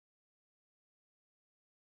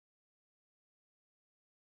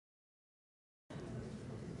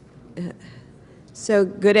So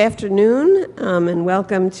good afternoon, and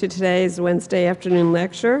welcome to today's Wednesday afternoon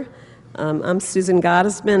lecture. I'm Susan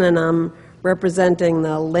Gottesman, and I'm representing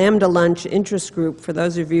the Lambda Lunch Interest Group. For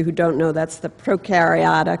those of you who don't know, that's the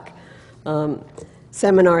prokaryotic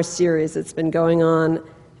seminar series that's been going on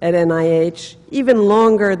at NIH even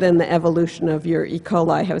longer than the evolution of your E.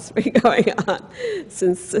 coli has been going on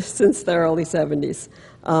since the early 70s.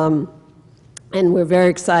 And we're very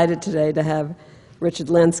excited today to have Richard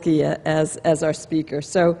Lenski as our speaker.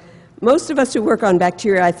 So most of us who work on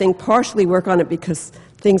bacteria, I think, partially work on it because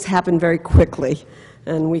things happen very quickly.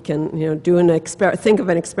 And we can, think of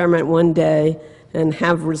an experiment one day and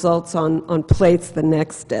have results on plates the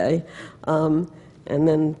next day. And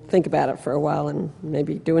then think about it for a while and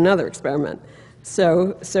maybe do another experiment.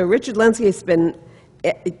 So Richard Lenski has been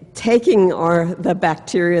taking the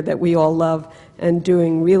bacteria that we all love and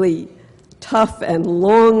doing really tough and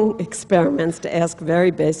long experiments to ask very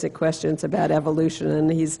basic questions about evolution, and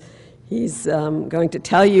he's going to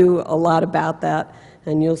tell you a lot about that,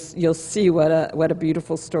 and you'll see what a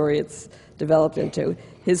beautiful story it's developed into.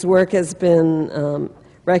 His work has been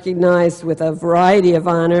recognized with a variety of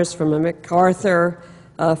honors, from a MacArthur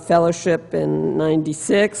Fellowship in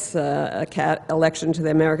 '96, election to the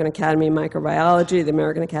American Academy of Microbiology, the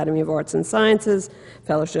American Academy of Arts and Sciences,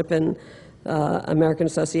 fellowship in American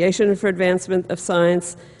Association for Advancement of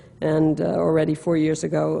Science, and already 4 years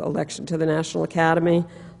ago, election to the National Academy.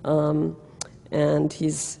 And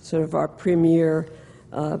he's sort of our premier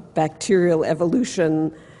bacterial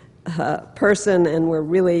evolution person, and we're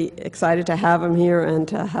really excited to have him here and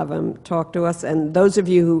to have him talk to us. And those of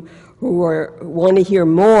you who want to hear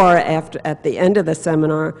more at the end of the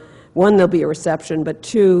seminar, one, there'll be a reception, but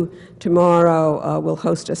two, tomorrow we'll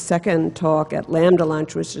host a second talk at Lambda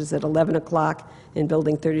Lunch, which is at 11 o'clock in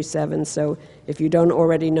Building 37. So if you don't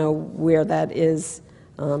already know where that is,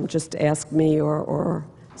 just ask me or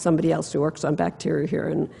somebody else who works on bacteria here,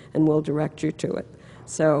 and we'll direct you to it.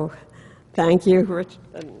 So thank you, Rich.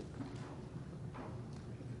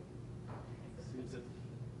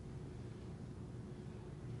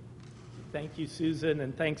 Thank you, Susan,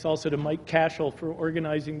 and thanks also to Mike Cashel for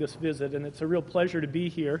organizing this visit. And it's a real pleasure to be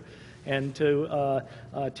here and to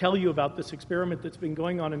tell you about this experiment that's been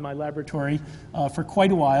going on in my laboratory for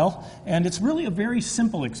quite a while. And it's really a very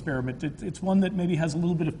simple experiment. It's one that maybe has a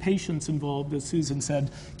little bit of patience involved, as Susan said,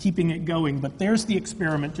 keeping it going. But there's the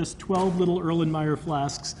experiment, just 12 little Erlenmeyer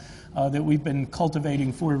flasks that we've been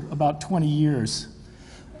cultivating for about 20 years.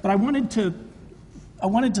 But I wanted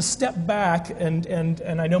to step back, and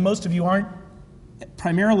I know most of you aren't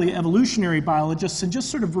primarily evolutionary biologists, and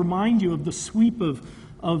just sort of remind you of the sweep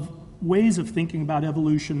of ways of thinking about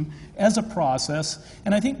evolution as a process.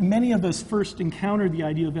 And I think many of us first encounter the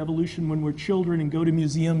idea of evolution when we're children and go to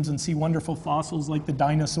museums and see wonderful fossils like the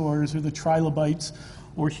dinosaurs or the trilobites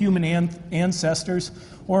or human ancestors,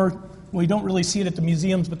 or we don't really see it at the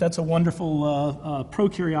museums, but that's a wonderful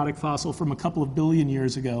prokaryotic fossil from a couple of billion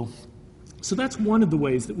years ago. So that's one of the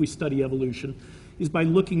ways that we study evolution, is by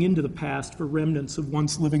looking into the past for remnants of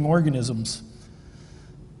once living organisms.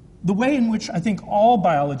 The way in which I think all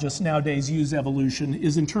biologists nowadays use evolution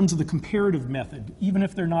is in terms of the comparative method. Even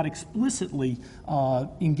if they're not explicitly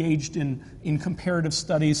engaged in comparative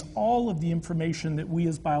studies, all of the information that we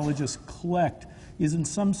as biologists collect is in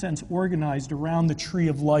some sense organized around the tree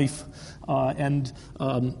of life. And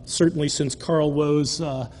certainly since Carl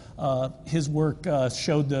Woese, his work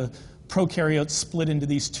showed the prokaryotes split into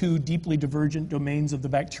these two deeply divergent domains of the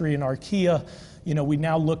bacteria and archaea. We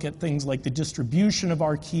now look at things like the distribution of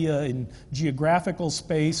archaea in geographical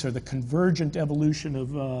space, or the convergent evolution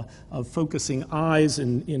of focusing eyes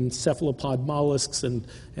in cephalopod mollusks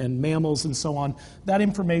and mammals and so on. That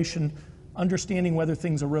information, understanding whether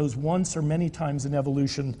things arose once or many times in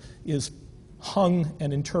evolution, is hung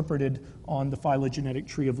and interpreted on the phylogenetic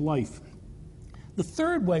tree of life. The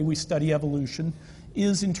third way we study evolution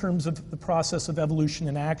is in terms of the process of evolution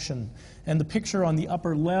in action. And the picture on the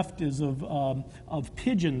upper left is of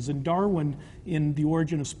pigeons. And Darwin, in The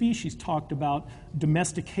Origin of Species, talked about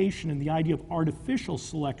domestication and the idea of artificial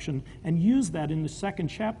selection, and used that in the second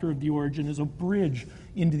chapter of The Origin as a bridge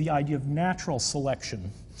into the idea of natural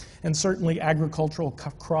selection. And certainly agricultural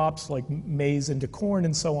crops like maize into corn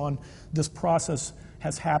and so on, this process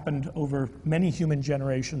has happened over many human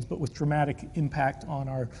generations, but with dramatic impact on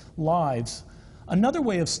our lives. Another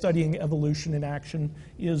way of studying evolution in action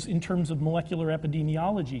is in terms of molecular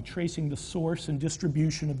epidemiology, tracing the source and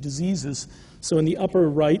distribution of diseases. So in the upper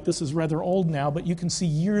right, this is rather old now, but you can see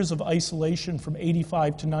years of isolation from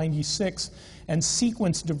 85 to 96 and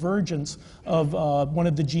sequence divergence of one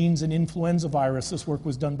of the genes in influenza virus. This work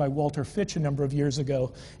was done by Walter Fitch a number of years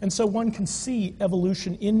ago. And so one can see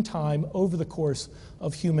evolution in time over the course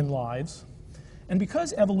of human lives. And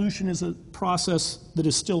because evolution is a process that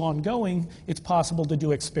is still ongoing, it's possible to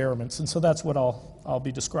do experiments. And so that's what I'll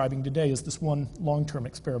be describing today, is this one long-term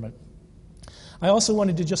experiment. I also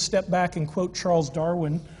wanted to just step back and quote Charles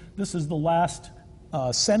Darwin. This is the last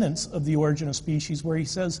sentence of The Origin of Species, where he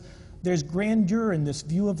says, "There's grandeur in this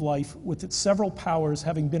view of life, with its several powers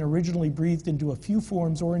having been originally breathed into a few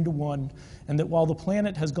forms or into one, and that while the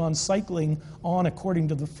planet has gone cycling on according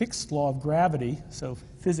to the fixed law of gravity," so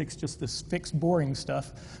physics, just this fixed, boring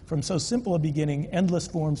stuff, "from so simple a beginning, endless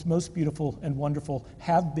forms, most beautiful and wonderful,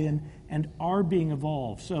 have been and are being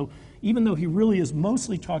evolved." So even though he really is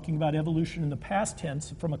mostly talking about evolution in the past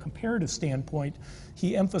tense, from a comparative standpoint,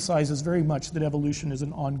 he emphasizes very much that evolution is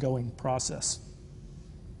an ongoing process.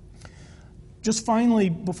 Just finally,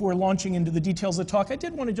 before launching into the details of the talk, I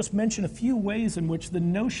did want to just mention a few ways in which the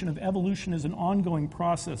notion of evolution as an ongoing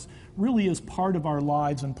process really is part of our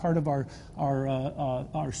lives and part of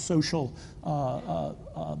our social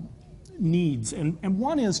needs. And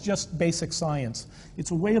one is just basic science.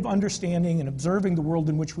 It's a way of understanding and observing the world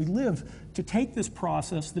in which we live, to take this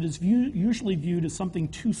process that is usually viewed as something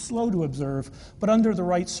too slow to observe, but under the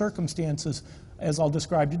right circumstances, as I'll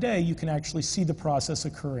describe today, you can actually see the process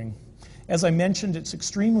occurring. As I mentioned, it's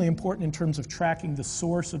extremely important in terms of tracking the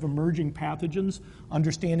source of emerging pathogens,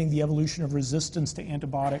 understanding the evolution of resistance to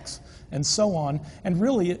antibiotics, and so on. And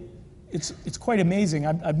really, it's quite amazing.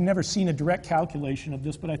 I've never seen a direct calculation of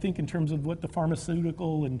this, but I think in terms of what the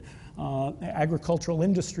pharmaceutical and agricultural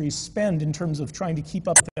industries spend in terms of trying to keep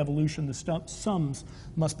up with evolution, the sums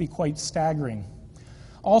must be quite staggering.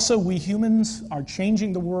 Also, we humans are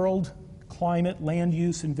changing the world, climate, land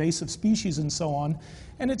use, invasive species, and so on.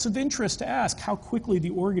 And it's of interest to ask how quickly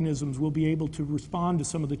the organisms will be able to respond to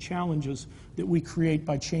some of the challenges that we create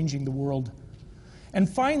by changing the world. And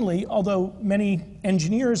finally, although many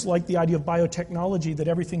engineers like the idea of biotechnology, that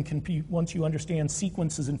everything can be, once you understand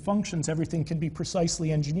sequences and functions, everything can be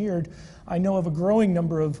precisely engineered, I know of a growing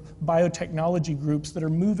number of biotechnology groups that are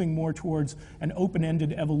moving more towards an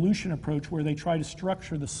open-ended evolution approach, where they try to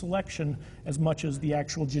structure the selection as much as the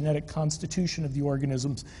actual genetic constitution of the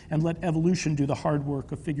organisms, and let evolution do the hard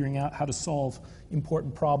work of figuring out how to solve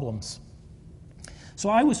important problems. So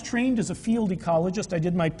I was trained as a field ecologist. I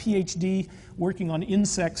did my PhD working on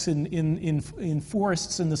insects in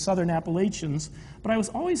forests in the southern Appalachians, but I was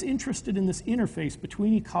always interested in this interface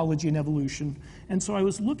between ecology and evolution, and so I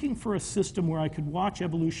was looking for a system where I could watch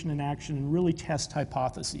evolution in action and really test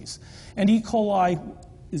hypotheses. And E. coli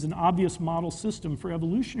is an obvious model system for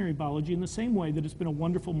evolutionary biology, in the same way that it's been a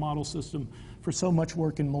wonderful model system for so much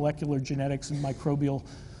work in molecular genetics and microbial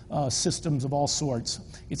systems of all sorts.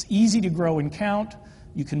 It's easy to grow and count.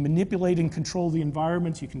 You can manipulate and control the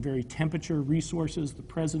environments. You can vary temperature, resources, the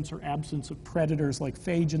presence or absence of predators like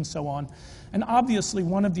phage, and so on. And obviously,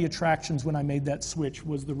 one of the attractions when I made that switch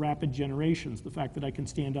was the rapid generations, the fact that I can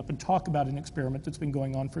stand up and talk about an experiment that's been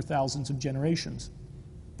going on for thousands of generations.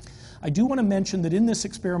 I do want to mention that in this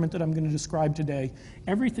experiment that I'm going to describe today,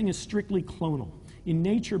 everything is strictly clonal. In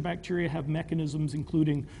nature, bacteria have mechanisms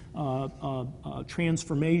including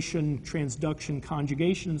transformation, transduction,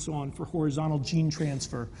 conjugation, and so on for horizontal gene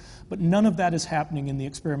transfer. But none of that is happening in the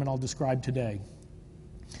experiment I'll describe today.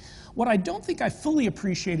 What I don't think I fully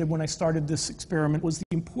appreciated when I started this experiment was the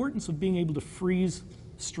importance of being able to freeze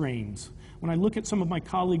strains. When I look at some of my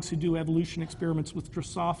colleagues who do evolution experiments with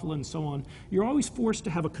Drosophila and so on, you're always forced to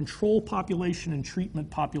have a control population and treatment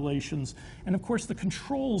populations. And of course, the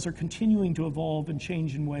controls are continuing to evolve and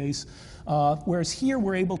change in ways. Whereas here,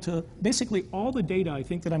 we're able to, basically all the data I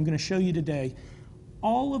think that I'm going to show you today,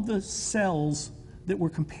 all of the cells that we're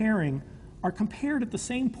comparing are compared at the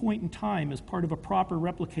same point in time as part of a proper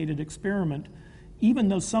replicated experiment, even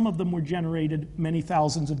though some of them were generated many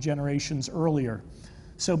thousands of generations earlier.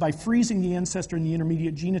 So by freezing the ancestor and the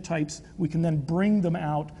intermediate genotypes, we can then bring them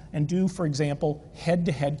out and do, for example,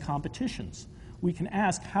 head-to-head competitions. We can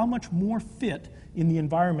ask how much more fit in the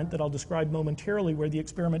environment that I'll describe momentarily where the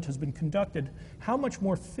experiment has been conducted, how much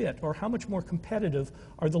more fit or how much more competitive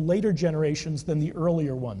are the later generations than the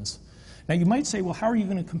earlier ones. Now you might say, well, how are you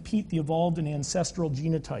going to compete the evolved and ancestral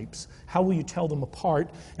genotypes? How will you tell them apart?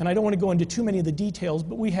 And I don't want to go into too many of the details,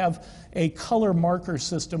 but we have a color marker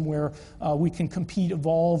system where we can compete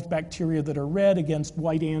evolved bacteria that are red against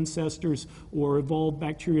white ancestors, or evolved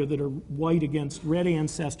bacteria that are white against red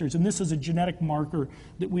ancestors. And this is a genetic marker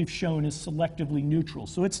that we've shown is selectively neutral.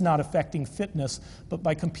 So it's not affecting fitness, but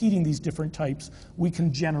by competing these different types, we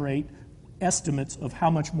can generate estimates of how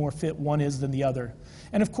much more fit one is than the other.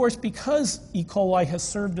 And of course, because E. coli has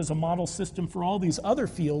served as a model system for all these other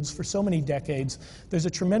fields for so many decades, there's a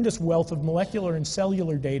tremendous wealth of molecular and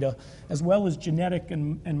cellular data, as well as genetic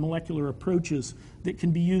and molecular approaches that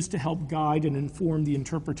can be used to help guide and inform the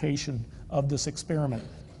interpretation of this experiment.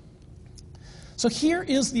 So here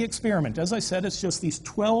is the experiment. As I said, it's just these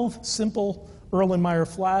 12 simple Erlenmeyer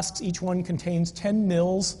flasks. Each one contains 10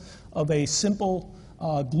 mils of a simple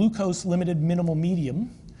glucose-limited minimal medium.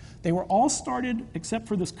 They were all started, except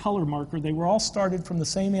for this color marker, they were all started from the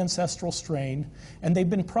same ancestral strain, and they've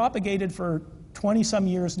been propagated for 20-some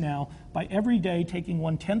years now by every day taking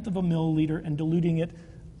 1/10 of a milliliter and diluting it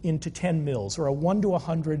into 10 mils, or a 1 to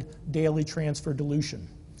 100 daily transfer dilution.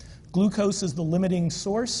 Glucose is the limiting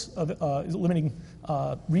source of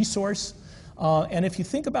resource, and if you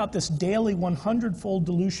think about this daily 100-fold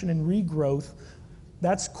dilution and regrowth,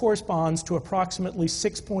 that corresponds to approximately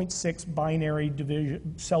 6.6 binary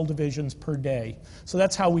cell divisions per day. So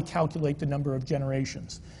that's how we calculate the number of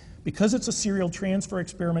generations. Because it's a serial transfer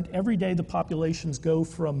experiment, every day the populations go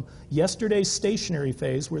from yesterday's stationary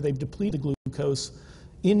phase, where they've depleted the glucose,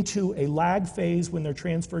 into a lag phase when they're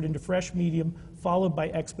transferred into fresh medium, followed by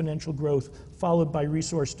exponential growth, followed by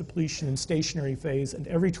resource depletion in stationary phase, and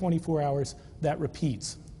every 24 hours that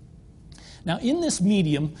repeats. Now in this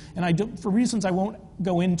medium, and for reasons I won't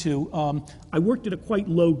go into, I worked at a quite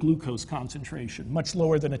low glucose concentration, much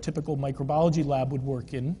lower than a typical microbiology lab would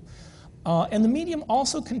work in. And the medium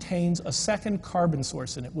also contains a second carbon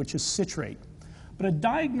source in it, which is citrate. But a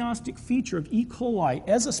diagnostic feature of E. coli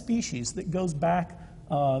as a species that goes back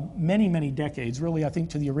many, many decades, really I think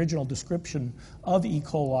to the original description of E.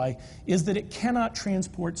 coli, is that it cannot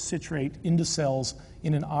transport citrate into cells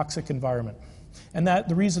in an oxic environment. And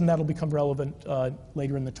the reason that'll become relevant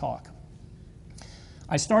later in the talk.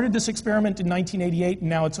 I started this experiment in 1988, and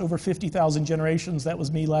now it's over 50,000 generations. That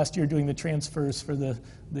was me last year doing the transfers for the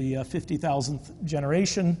 50,000th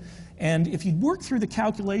generation. And if you work through the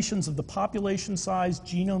calculations of the population size,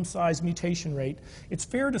 genome size, mutation rate, it's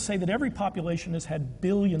fair to say that every population has had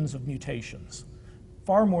billions of mutations,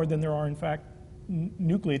 far more than there are, in fact,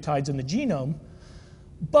 nucleotides in the genome.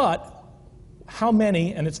 But how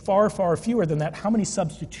many, and it's far, far fewer than that, how many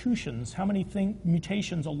substitutions, how many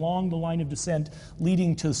mutations along the line of descent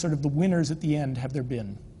leading to sort of the winners at the end have there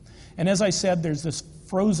been? And as I said, there's this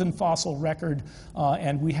frozen fossil record,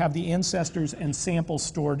 and we have the ancestors and samples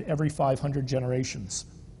stored every 500 generations.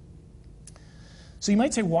 So you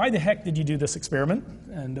might say, why the heck did you do this experiment?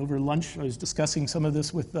 And over lunch, I was discussing some of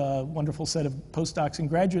this with a wonderful set of postdocs and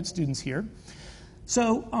graduate students here.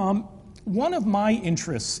 So one of my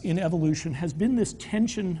interests in evolution has been this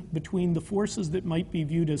tension between the forces that might be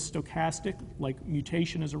viewed as stochastic, like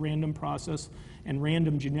mutation as a random process, and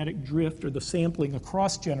random genetic drift, or the sampling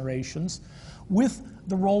across generations, with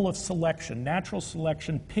the role of selection, natural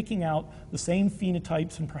selection, picking out the same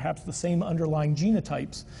phenotypes and perhaps the same underlying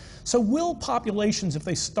genotypes. So will populations, if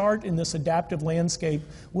they start in this adaptive landscape,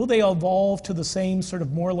 will they evolve to the same sort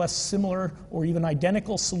of more or less similar or even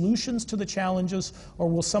identical solutions to the challenges, or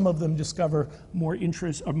will some of them discover more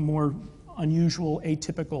unusual,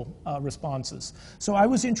 atypical responses? So I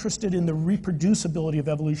was interested in the reproducibility of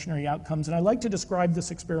evolutionary outcomes, and I like to describe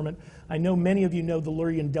this experiment. I know many of you know the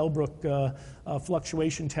Lurie-Delbruck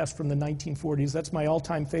fluctuation test from the 1940s. That's my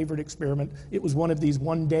all-time favorite experiment. It was one of these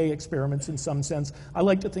one-day experiments in some sense. I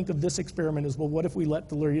like to think of this experiment as, well, what if we let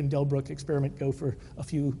the Lurie-Delbruck experiment go for a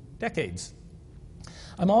few decades?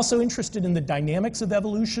 I'm also interested in the dynamics of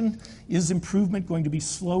evolution. Is improvement going to be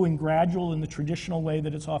slow and gradual in the traditional way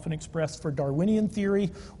that it's often expressed for Darwinian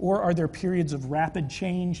theory, or are there periods of rapid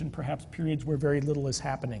change and perhaps periods where very little is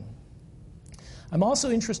happening? I'm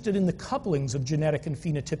also interested in the couplings of genetic and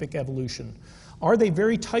phenotypic evolution. Are they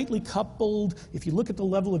very tightly coupled? If you look at the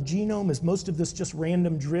level of genome, is most of this just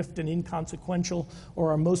random drift and inconsequential,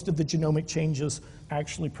 or are most of the genomic changes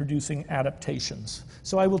actually producing adaptations?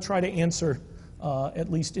 So I will try to answer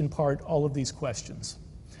at least in part, all of these questions.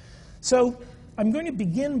 So I'm going to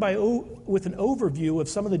begin with an overview of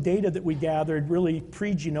some of the data that we gathered really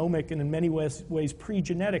pre-genomic and in many ways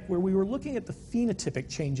pre-genetic, where we were looking at the phenotypic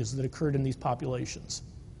changes that occurred in these populations.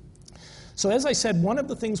 So as I said, one of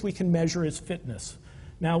the things we can measure is fitness.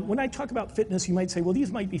 Now, when I talk about fitness, you might say, well,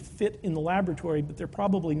 these might be fit in the laboratory, but they're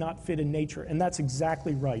probably not fit in nature, and that's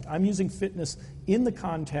exactly right. I'm using fitness in the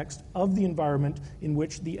context of the environment in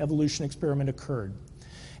which the evolution experiment occurred.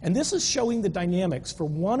 And this is showing the dynamics for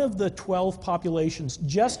one of the 12 populations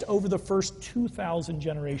just over the first 2,000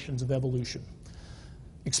 generations of evolution,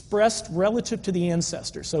 expressed relative to the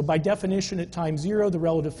ancestor. So by definition, at time 0, the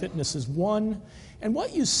relative fitness is 1. And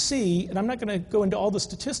what you see, and I'm not going to go into all the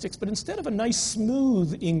statistics, but instead of a nice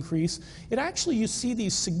smooth increase, it actually, you see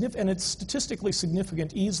these significant, and it's statistically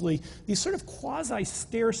significant easily, these sort of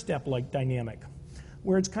quasi-stair-step-like dynamic,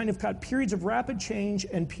 where it's kind of got periods of rapid change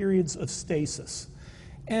and periods of stasis.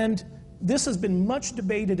 And this has been much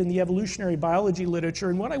debated in the evolutionary biology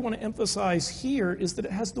literature, and what I want to emphasize here is that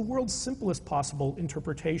it has the world's simplest possible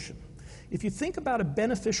interpretation. If you think about a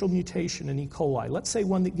beneficial mutation in E. coli, let's say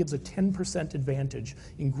one that gives a 10% advantage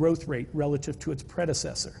in growth rate relative to its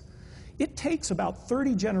predecessor, it takes about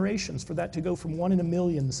 30 generations for that to go from 1 in a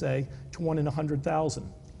million, say, to 1 in 100,000.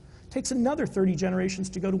 It takes another 30 generations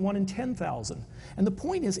to go to 1 in 10,000. And the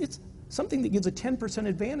point is, it's something that gives a 10%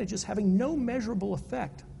 advantage is having no measurable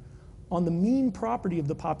effect on the mean property of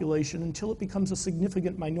the population until it becomes a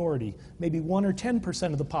significant minority, maybe 1 or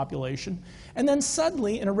 10% of the population. And then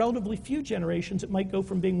suddenly, in a relatively few generations, it might go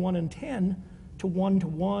from being 1 in 10 to 1 to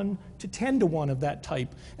 1 to 10 to 1 of that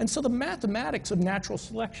type. And so the mathematics of natural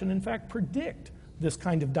selection, in fact, predict this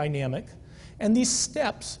kind of dynamic. And these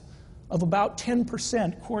steps of about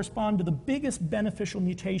 10% correspond to the biggest beneficial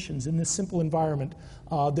mutations in this simple environment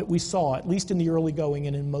that we saw, at least in the early going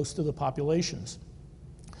and in most of the populations.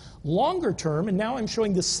 Longer term, and now I'm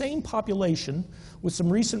showing the same population with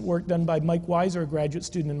some recent work done by Mike Weiser, a graduate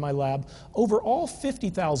student in my lab, over all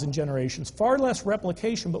 50,000 generations, far less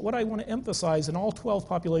replication, but what I want to emphasize in all 12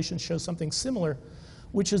 populations shows something similar,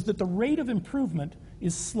 which is that the rate of improvement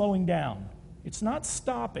is slowing down. It's not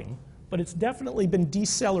stopping, but it's definitely been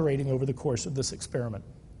decelerating over the course of this experiment.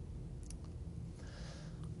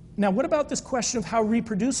 Now, what about this question of how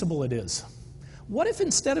reproducible it is? What if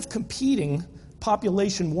instead of competing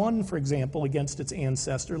population 1, for example, against its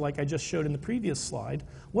ancestor, like I just showed in the previous slide,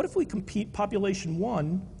 what if we compete population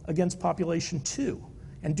 1 against population 2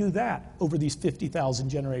 and do that over these 50,000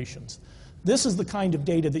 generations? This is the kind of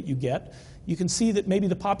data that you get. You can see that maybe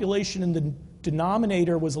the population in the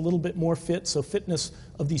denominator was a little bit more fit, so fitness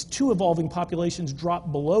of these 2 evolving populations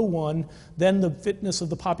dropped below 1. Then the fitness of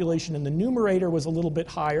the population in the numerator was a little bit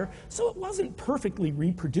higher, so it wasn't perfectly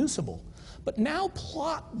reproducible. But now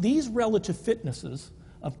plot these relative fitnesses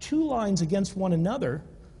of 2 lines against one another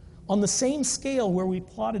on the same scale where we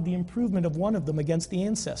plotted the improvement of one of them against the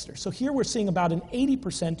ancestor. So here we're seeing about an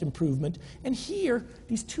 80% improvement, and here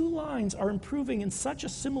these 2 lines are improving in such a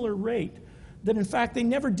similar rate that in fact they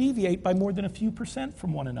never deviate by more than a few percent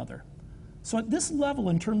from one another. So at this level,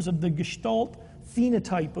 in terms of the Gestalt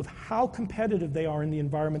phenotype of how competitive they are in the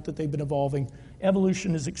environment that they've been evolving,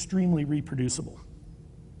 evolution is extremely reproducible.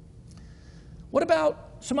 What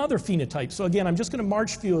about some other phenotypes? So again, I'm just going to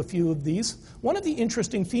march through a few of these. One of the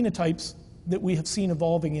interesting phenotypes that we have seen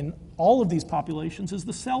evolving in all of these populations is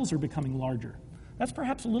the cells are becoming larger. That's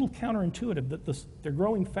perhaps a little counterintuitive, that they're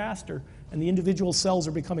growing faster and the individual cells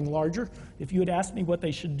are becoming larger. If you had asked me what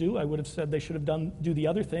they should do, I would have said they should have do the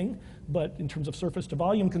other thing, but in terms of surface to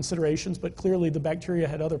volume considerations, but clearly the bacteria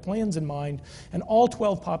had other plans in mind, and all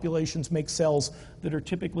 12 populations make cells that are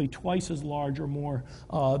typically twice as large or more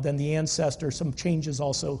than the ancestor, some changes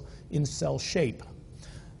also in cell shape.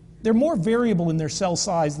 They're more variable in their cell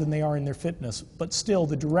size than they are in their fitness, but still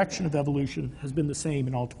the direction of evolution has been the same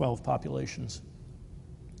in all 12 populations.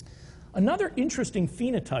 Another interesting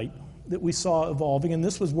phenotype that we saw evolving, and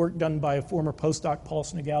this was work done by a former postdoc, Paul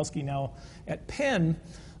Snagowski, now at Penn,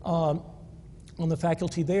 on the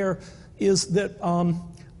faculty there, is that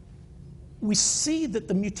we see that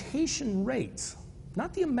the mutation rates,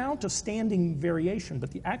 not the amount of standing variation,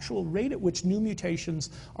 but the actual rate at which new mutations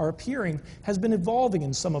are appearing, has been evolving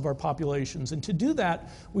in some of our populations. And to do that,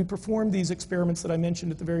 we performed these experiments that I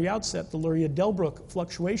mentioned at the very outset, the Luria-Delbruck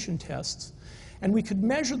fluctuation tests. And we could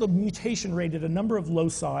measure the mutation rate at a number of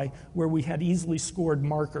loci where we had easily scored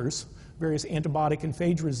markers, various antibiotic and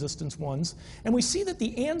phage resistance ones. And we see that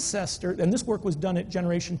the ancestor, and this work was done at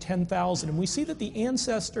generation 10,000, and we see that the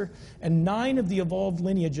ancestor and 9 of the evolved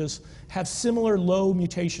lineages have similar low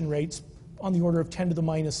mutation rates on the order of 10 to the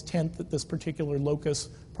minus 10th at this particular locus,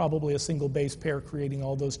 probably a single base pair creating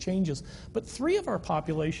all those changes. But 3 of our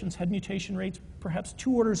populations had mutation rates perhaps 2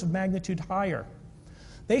 orders of magnitude higher.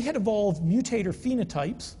 They had evolved mutator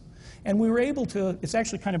phenotypes, And we were able to, it's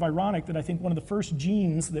actually kind of ironic that I think one of the first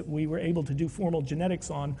genes that we were able to do formal genetics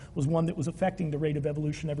on was one that was affecting the rate of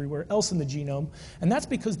evolution everywhere else in the genome. And that's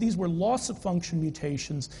because these were loss-of-function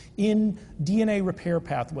mutations in DNA repair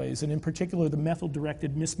pathways, and in particular the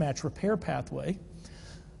methyl-directed mismatch repair pathway.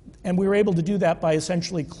 And we were able to do that by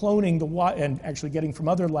essentially cloning and actually getting from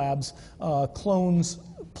other labs clones,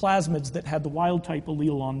 plasmids that had the wild-type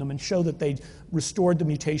allele on them, and show that they restored the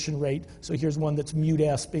mutation rate. So here's one that's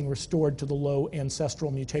mut-S being restored to the low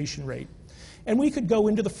ancestral mutation rate. And we could go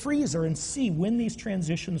into the freezer and see when these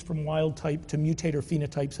transitions from wild-type to mutator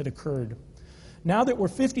phenotypes had occurred. Now that we're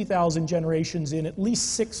 50,000 generations in, at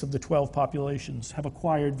least 6 of the 12 populations have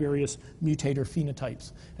acquired various mutator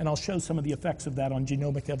phenotypes. And I'll show some of the effects of that on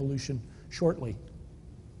genomic evolution shortly.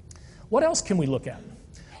 What else can we look at?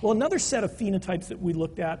 Well, another set of phenotypes that we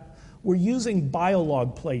looked at were using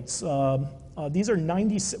biolog plates. These are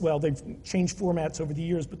 96, well, they've changed formats over the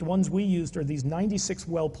years, but the ones we used are these 96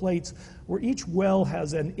 well plates, where each well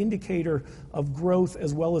has an indicator of growth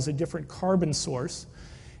as well as a different carbon source.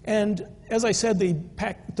 And as I said,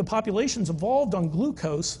 the populations evolved on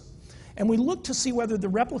glucose, and we looked to see whether the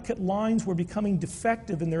replicate lines were becoming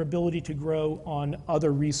defective in their ability to grow on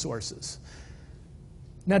other resources.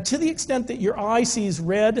 Now, to the extent that your eye sees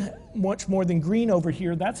red much more than green over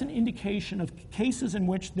here, that's an indication of cases in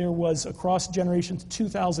which there was, across generations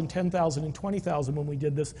 2,000, 10,000, and 20,000 when we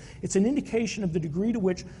did this, it's an indication of the degree to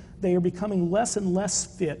which they are becoming less and less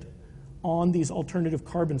fit on these alternative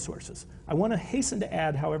carbon sources. I want to hasten to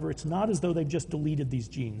add, however, it's not as though they've just deleted these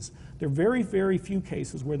genes. There are very, very few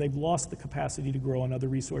cases where they've lost the capacity to grow on other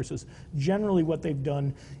resources. Generally, what they've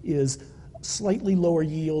done is slightly lower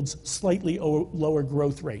yields, slightly lower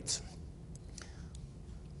growth rates.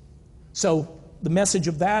 So the message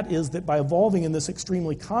of that is that by evolving in this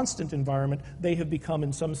extremely constant environment, they have become,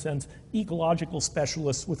 in some sense, ecological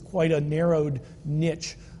specialists with quite a narrowed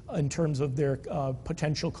niche in terms of their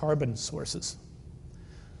potential carbon sources.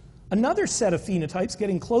 Another set of phenotypes,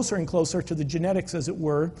 getting closer and closer to the genetics, as it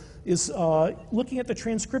were, is looking at the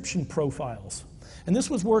transcription profiles. And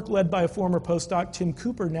this was work led by a former postdoc, Tim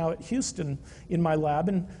Cooper, now at Houston, in my lab.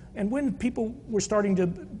 And when people were starting to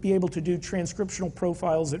be able to do transcriptional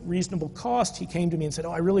profiles at reasonable cost, he came to me and said,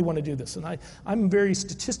 oh, I really want to do this. And I'm very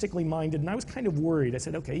statistically minded, and I was kind of worried. I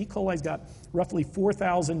said, okay, E. coli's got roughly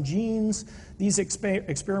 4,000 genes. These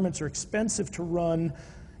experiments are expensive to run.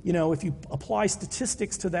 You know, if you apply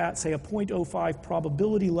statistics to that, say a 0.05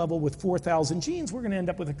 probability level with 4,000 genes, we're going to end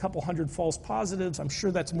up with a couple hundred false positives. I'm sure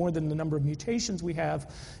that's more than the number of mutations we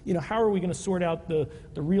have. You know, how are we going to sort out the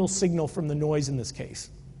real signal from the noise in this case?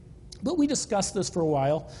 But we discussed this for a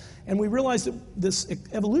while, and we realized that this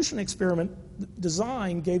evolution experiment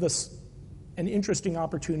design gave us an interesting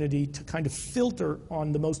opportunity to kind of filter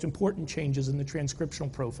on the most important changes in the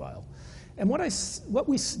transcriptional profile. And what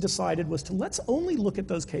we decided was to let's only look at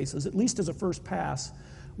those cases, at least as a first pass,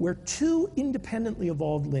 where 2 independently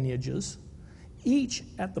evolved lineages, each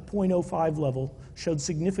at the 0.05 level, showed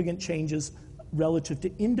significant changes relative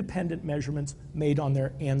to independent measurements made on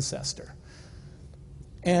their ancestor.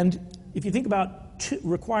 And if you think about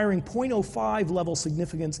requiring 0.05 level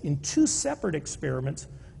significance in 2 separate experiments,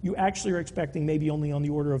 you actually are expecting maybe only on the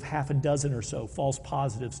order of half a dozen or so false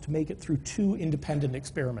positives to make it through 2 independent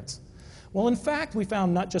experiments. Well, in fact, we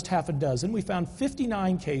found not just half a dozen. We found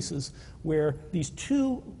 59 cases where these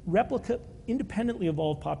 2 replicate, independently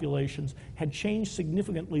evolved populations had changed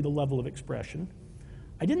significantly the level of expression.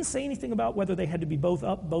 I didn't say anything about whether they had to be both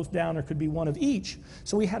up, both down, or could be one of each.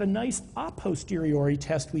 So we had a nice a posteriori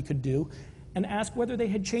test we could do and ask whether they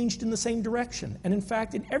had changed in the same direction. And in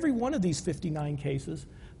fact, in every one of these 59 cases,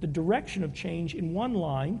 the direction of change in one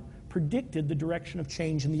line predicted the direction of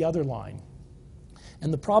change in the other line.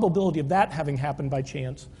 And the probability of that having happened by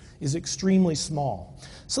chance is extremely small.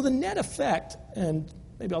 So the net effect, and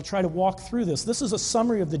maybe I'll try to walk through this. This is a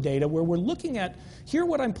summary of the data where we're looking at, here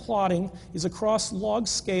what I'm plotting is across log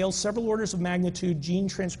scale, several orders of magnitude, gene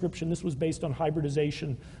transcription. This was based on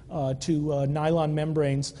hybridization to nylon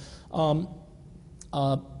membranes. What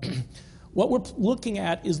we're looking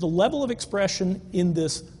at is the level of expression in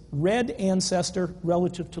this red ancestor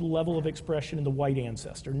relative to the level of expression in the white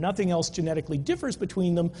ancestor. Nothing else genetically differs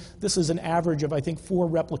between them. This is an average of, I think, 4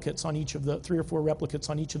 replicates on each of the 3 or 4 replicates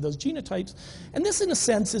on each of those genotypes. And this, in a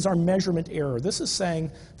sense, is our measurement error. This is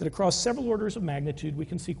saying that across several orders of magnitude, we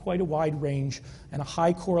can see quite a wide range and a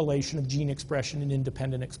high correlation of gene expression in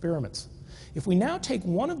independent experiments. If we now take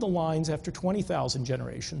one of the lines after 20,000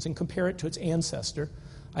 generations and compare it to its ancestor,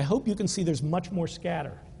 I hope you can see there's much more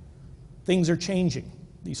scatter. Things are changing.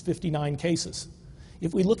 These 59 cases.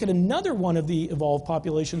 If we look at another one of the evolved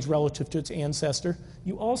populations relative to its ancestor,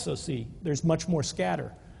 you also see there's much more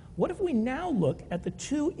scatter. What if we now look at the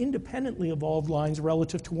two independently evolved lines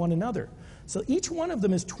relative to one another? So each one of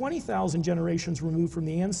them is 20,000 generations removed from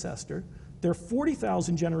the ancestor. They're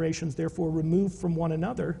 40,000 generations, therefore, removed from one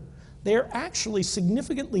another. They are actually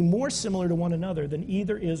significantly more similar to one another than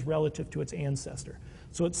either is relative to its ancestor.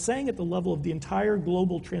 So it's saying at the level of the entire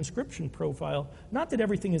global transcription profile, not that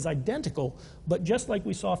everything is identical, but just like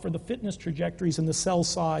we saw for the fitness trajectories and the cell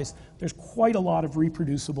size, there's quite a lot of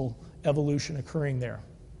reproducible evolution occurring there.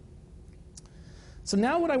 So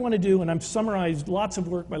now what I want to do, and I've summarized lots of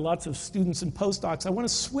work by lots of students and postdocs, I want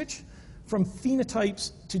to switch from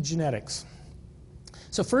phenotypes to genetics.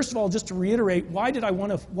 So first of all, just to reiterate,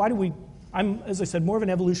 I'm, as I said, more of an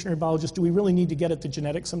evolutionary biologist. Do we really need to get at the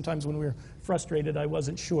genetics? Sometimes when we were frustrated, I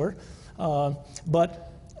wasn't sure.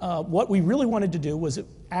 But what we really wanted to do was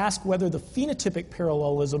ask whether the phenotypic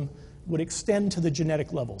parallelism would extend to the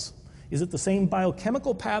genetic levels. Is it the same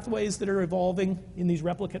biochemical pathways that are evolving in these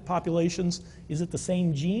replicate populations? Is it the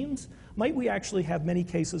same genes? Might we actually have many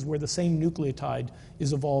cases where the same nucleotide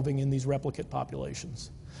is evolving in these replicate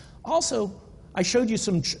populations? Also, I showed you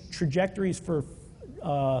some trajectories for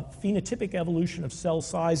phenotypic evolution of cell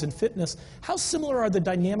size and fitness. How similar are the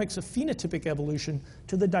dynamics of phenotypic evolution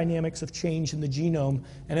to the dynamics of change in the genome?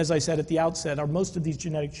 And as I said at the outset, are most of these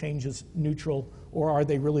genetic changes neutral, or are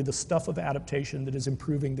they really the stuff of adaptation that is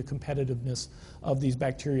improving the competitiveness of these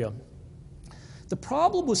bacteria? The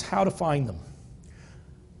problem was how to find them.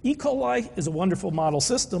 E. coli is a wonderful model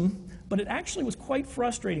system, but it actually was quite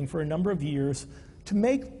frustrating for a number of years to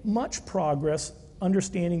make much progress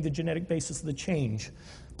understanding the genetic basis of the change.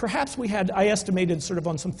 Perhaps I estimated sort of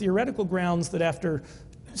on some theoretical grounds that after,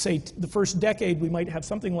 say, the first decade, we might have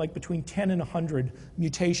something like between 10 and 100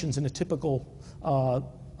 mutations in a typical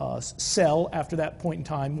cell after that point in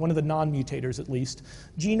time, one of the non-mutators at least.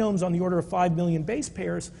 Genomes on the order of 5 million base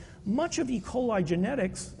pairs. Much of E. coli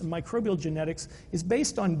genetics and microbial genetics is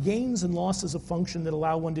based on gains and losses of function that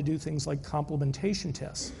allow one to do things like complementation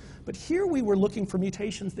tests. But here we were looking for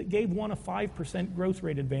mutations that gave one a 5% growth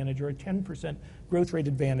rate advantage or a 10% growth rate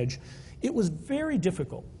advantage. It was very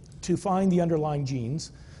difficult to find the underlying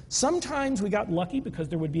genes. Sometimes we got lucky because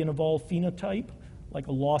there would be an evolved phenotype, like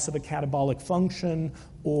a loss of a catabolic function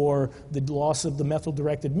or the loss of the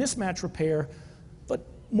methyl-directed mismatch repair. But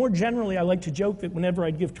more generally, I like to joke that whenever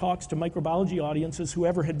I'd give talks to microbiology audiences,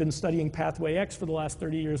 whoever had been studying pathway X for the last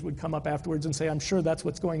 30 years would come up afterwards and say, I'm sure that's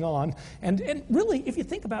what's going on. And really, if you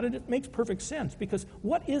think about it, it makes perfect sense, because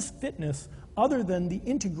what is fitness other than the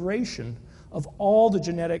integration of all the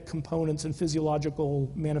genetic components and physiological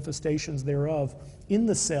manifestations thereof in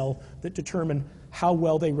the cell that determine how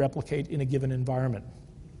well they replicate in a given environment,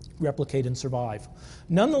 replicate and survive.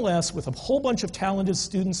 Nonetheless, with a whole bunch of talented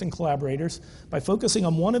students and collaborators, by focusing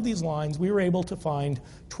on one of these lines, we were able to find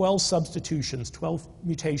 12 substitutions, 12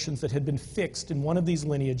 mutations that had been fixed in one of these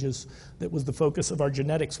lineages that was the focus of our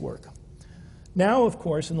genetics work. Now, of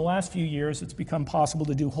course, in the last few years, it's become possible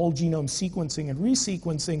to do whole genome sequencing and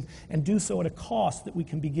resequencing and do so at a cost that we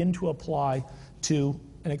can begin to apply to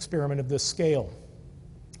an experiment of this scale.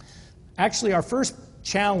 Actually, our first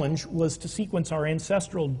challenge was to sequence our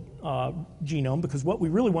ancestral genome, because what we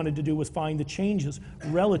really wanted to do was find the changes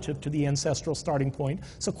relative to the ancestral starting point.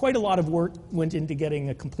 So quite a lot of work went into getting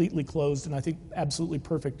a completely closed and I think absolutely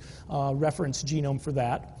perfect reference genome for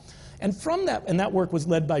that. And from that, and that work was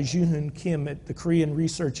led by Ji-Hoon Kim at the Korean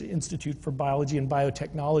Research Institute for Biology and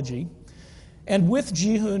Biotechnology. And with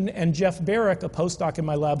Ji-Hoon and Jeff Barrick, a postdoc in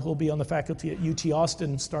my lab who will be on the faculty at UT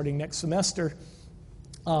Austin starting next semester,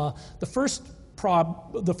 the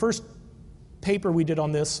first paper we did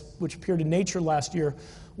on this, which appeared in Nature last year,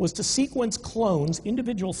 was to sequence clones,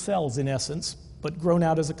 individual cells in essence, but grown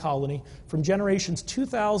out as a colony, from generations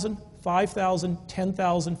 2,000, 5,000,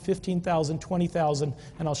 10,000, 15,000, 20,000,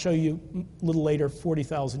 and I'll show you a little later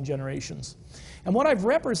 40,000 generations. And what I've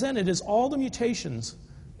represented is all the mutations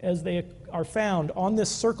as they are found on this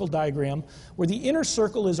circle diagram, where the inner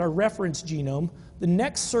circle is our reference genome, the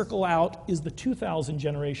next circle out is the 2,000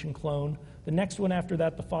 generation clone, the next one after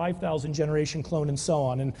that, the 5,000 generation clone, and so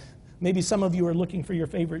on. And maybe some of you are looking for your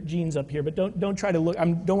favorite genes up here, but don't try to look. I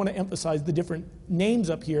don't want to emphasize the different names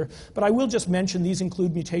up here, but I will just mention these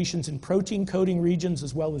include mutations in protein coding regions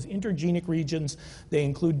as well as intergenic regions. They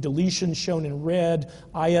include deletions shown in red,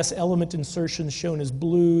 IS element insertions shown as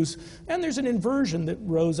blues, and there's an inversion that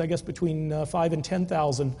rose, I guess, between 5 and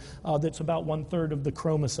 10,000 that's about 1/3 of the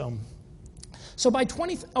chromosome. So by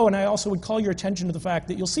and I also would call your attention to the fact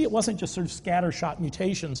that you'll see it wasn't just sort of scattershot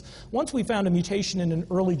mutations. Once we found a mutation in an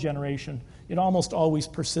early generation, it almost always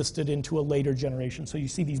persisted into a later generation. So you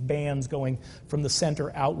see these bands going from the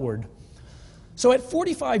center outward. So at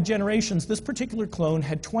 45 generations, this particular clone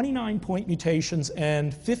had 29 point mutations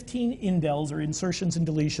and 15 indels, or insertions and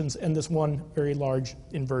deletions, and this one very large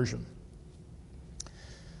inversion.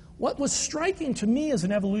 What was striking to me as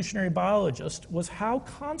an evolutionary biologist was how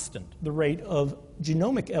constant the rate of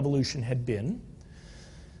genomic evolution had been.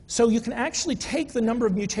 So you can actually take the number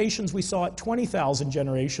of mutations we saw at 20,000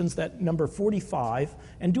 generations, that number 45,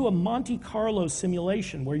 and do a Monte Carlo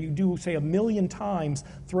simulation where you do, say, 1,000,000 times,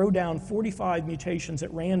 throw down 45 mutations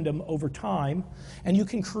at random over time, and you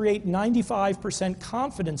can create 95%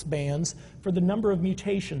 confidence bands for the number of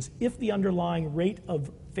mutations if the underlying rate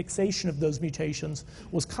of fixation of those mutations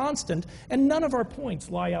was constant, and none of our points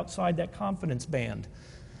lie outside that confidence band.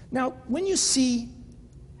 Now, when you see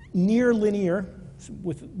near linear,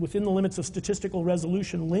 within the limits of statistical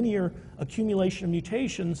resolution, linear accumulation of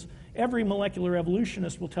mutations, every molecular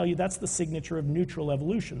evolutionist will tell you that's the signature of neutral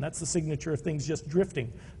evolution. That's the signature of things just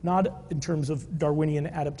drifting, not in terms of Darwinian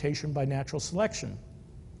adaptation by natural selection,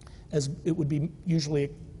 as it would be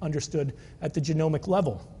usually understood at the genomic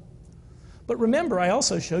level. But remember, I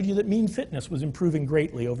also showed you that mean fitness was improving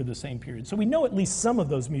greatly over the same period. So we know at least some of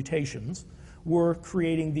those mutations were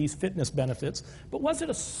creating these fitness benefits. But was it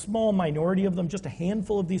a small minority of them, just a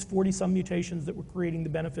handful of these 40-some mutations that were creating the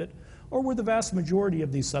benefit? Or were the vast majority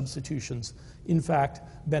of these substitutions, in fact,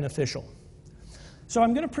 beneficial? So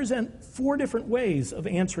I'm going to present 4 different ways of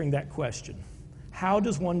answering that question. How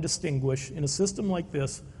does one distinguish, in a system like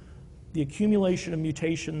this, the accumulation of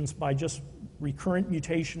mutations by just recurrent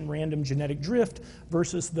mutation, random genetic drift,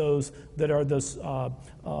 versus those that are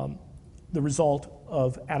the result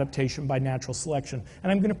of adaptation by natural selection?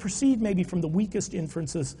 And I'm going to proceed maybe from the weakest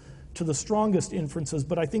inferences to the strongest inferences,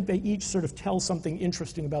 but I think they each sort of tell something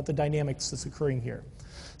interesting about the dynamics that's occurring here.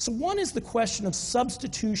 So one is the question of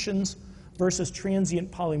substitutions versus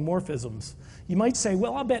transient polymorphisms. You might say,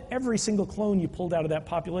 well, I'll bet every single clone you pulled out of that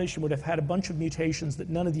population would have had a bunch of mutations that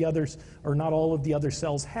none of the others, or not all of the other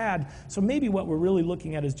cells had. So maybe what we're really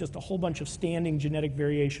looking at is just a whole bunch of standing genetic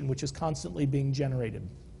variation which is constantly being generated.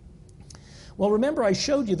 Well, remember I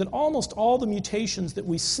showed you that almost all the mutations that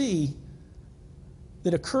we see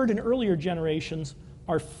that occurred in earlier generations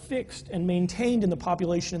are fixed and maintained in the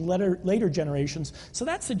population in later generations. So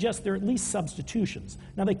that suggests they're at least substitutions.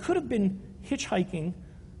 Now, they could have been hitchhiking,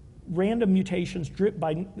 random mutations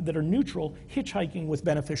that are neutral, hitchhiking with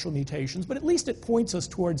beneficial mutations, but at least it points us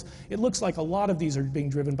towards, it looks like a lot of these are being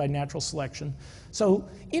driven by natural selection. So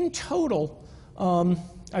in total,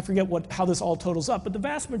 I forget how this all totals up, but the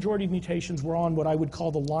vast majority of mutations were on what I would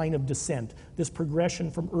call the line of descent, this progression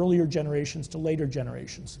from earlier generations to later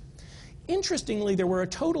generations. Interestingly, there were a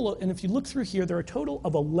total, and if you look through here, there are a total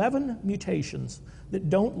of 11 mutations that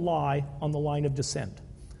don't lie on the line of descent,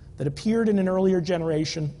 that appeared in an earlier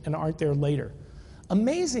generation and aren't there later.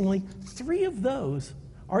 Amazingly, 3 of those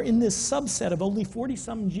are in this subset of only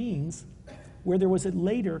 40-some genes where there was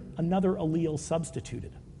later another allele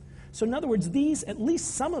substituted. So in other words, at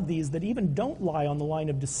least some of these that even don't lie on the line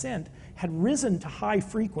of descent had risen to high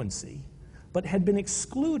frequency, but had been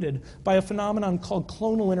excluded by a phenomenon called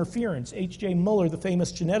clonal interference. H.J. Muller, the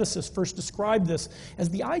famous geneticist, first described this as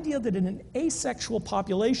the idea that in an asexual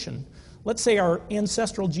population, let's say our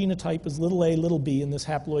ancestral genotype is little a, little b in this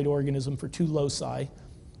haploid organism for 2 loci,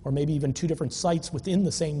 or maybe even 2 different sites within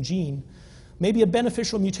the same gene. Maybe a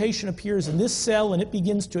beneficial mutation appears in this cell and it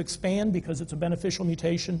begins to expand because it's a beneficial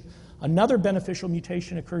mutation. Another beneficial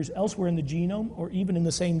mutation occurs elsewhere in the genome or even in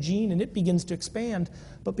the same gene and it begins to expand.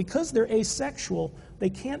 But because they're asexual,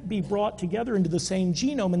 they can't be brought together into the same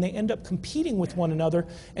genome and they end up competing with one another,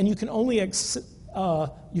 and you can only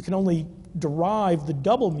derive the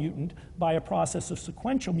double mutant by a process of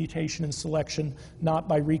sequential mutation and selection, not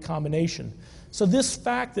by recombination. So this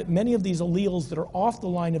fact that many of these alleles that are off the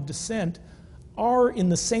line of descent are in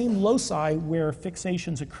the same loci where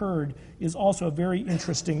fixations occurred is also a very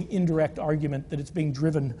interesting indirect argument that it's being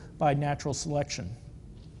driven by natural selection.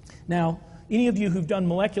 Now, any of you who've done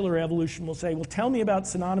molecular evolution will say, well, tell me about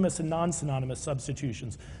synonymous and non-synonymous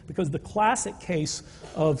substitutions, because the classic case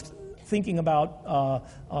of thinking about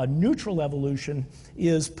neutral evolution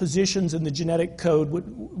is positions in the genetic code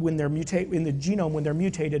when they're in the genome when they're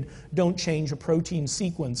mutated don't change a protein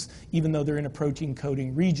sequence even though they're in a protein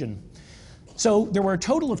coding region. So there were a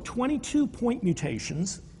total of 22 point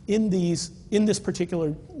mutations in this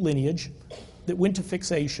particular lineage that went to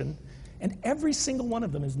fixation, and every single one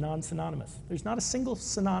of them is non-synonymous. There's not a single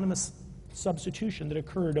synonymous substitution that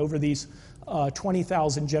occurred over these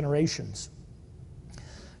 20,000 generations.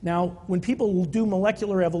 Now, when people do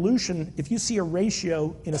molecular evolution, if you see a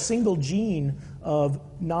ratio in a single gene of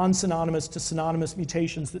non-synonymous to synonymous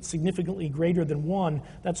mutations that's significantly greater than 1,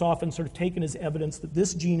 that's often sort of taken as evidence that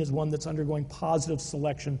this gene is one that's undergoing positive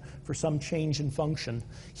selection for some change in function.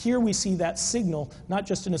 Here we see that signal, not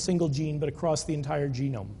just in a single gene, but across the entire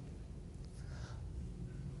genome.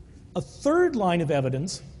 A third line of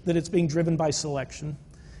evidence that it's being driven by selection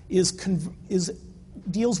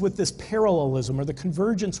deals with this parallelism, or the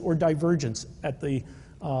convergence or divergence at the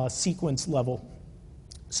sequence level.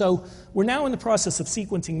 So we're now in the process of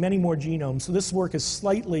sequencing many more genomes. So this work is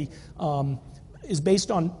slightly is based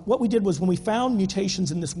on what we did was when we found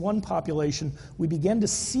mutations in this one population, we began to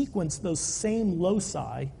sequence those same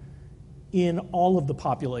loci in all of the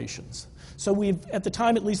populations. So at the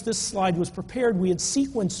time, at least this slide was prepared, we had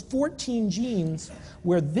sequenced 14 genes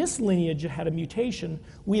where this lineage had a mutation.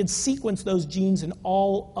 We had sequenced those genes in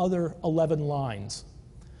all other 11 lines.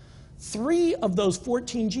 3 of those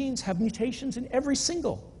 14 genes have mutations in every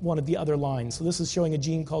single one of the other lines. So this is showing a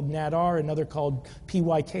gene called NADR, another called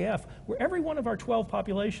PYKF, where every one of our 12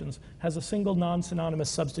 populations has a single non-synonymous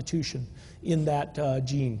substitution in that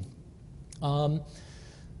gene.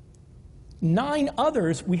 9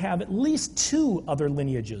 others, we have at least 2 other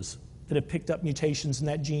lineages that have picked up mutations in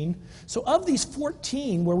that gene. So of these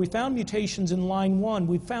 14 where we found mutations in line 1,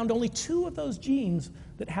 we've found only 2 of those genes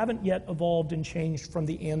that haven't yet evolved and changed from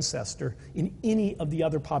the ancestor in any of the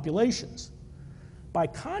other populations. By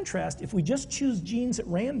contrast, if we just choose genes at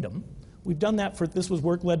random, we've done that this was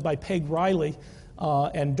work led by Peg Riley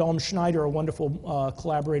and Dom Schneider, a wonderful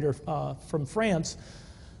collaborator from France.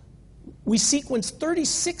 We sequenced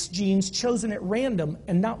 36 genes chosen at random,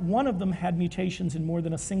 and not one of them had mutations in more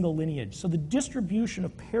than a single lineage. So the distribution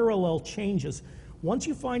of parallel changes, once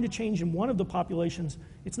you find a change in one of the populations,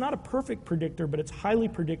 it's not a perfect predictor, but it's highly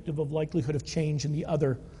predictive of likelihood of change in the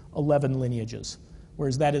other 11 lineages,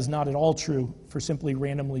 whereas that is not at all true for simply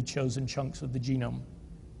randomly chosen chunks of the genome.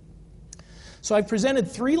 So I've presented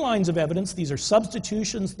 3 lines of evidence. These are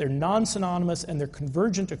substitutions, they're non-synonymous, and they're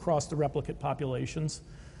convergent across the replicate populations.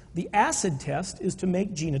 The acid test is to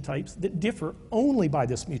make genotypes that differ only by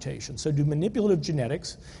this mutation. So do manipulative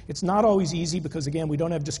genetics. It's not always easy because, again, we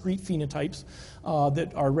don't have discrete phenotypes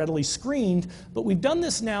that are readily screened. But we've done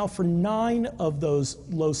this now for 9 of those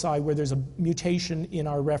loci where there's a mutation in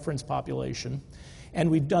our reference population. And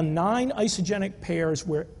we've done 9 isogenic pairs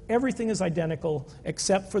where everything is identical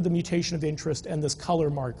except for the mutation of interest and this color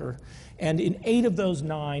marker. And in 8 of those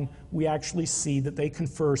 9, we actually see that they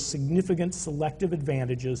confer significant selective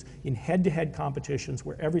advantages in head-to-head competitions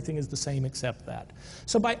where everything is the same except that.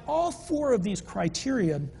 So by all 4 of these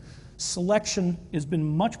criteria, selection has been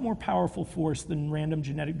much more powerful force than random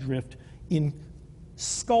genetic drift in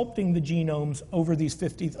sculpting the genomes over these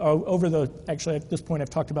actually at this point I've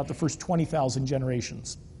talked about the first 20,000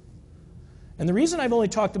 generations. And the reason I've only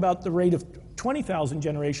talked about the rate of 20,000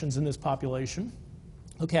 generations in this population,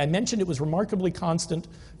 okay, I mentioned it was remarkably constant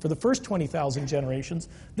for the first 20,000 generations.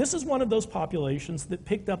 This is one of those populations that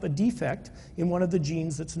picked up a defect in one of the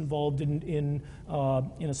genes that's involved in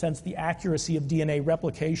a sense, the accuracy of DNA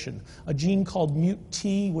replication. A gene called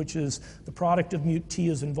mut-T, which is the product of mut-T,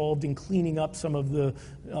 is involved in cleaning up some of the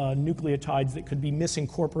nucleotides that could be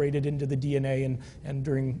misincorporated into the DNA and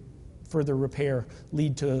during further repair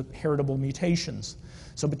lead to heritable mutations.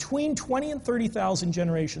 So between 20 and 30,000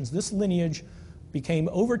 generations, this lineage became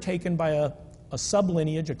overtaken by a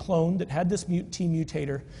sublineage, a clone that had this mut-T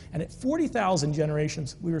mutator, and at 40,000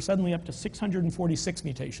 generations, we were suddenly up to 646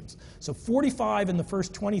 mutations. So 45 in the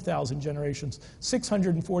first 20,000 generations,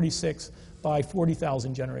 646 by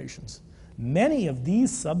 40,000 generations. Many of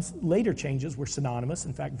these later changes were synonymous,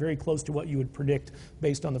 in fact, very close to what you would predict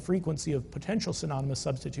based on the frequency of potential synonymous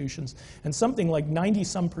substitutions, and something like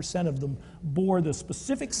 90-some% of them bore the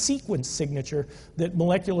specific sequence signature that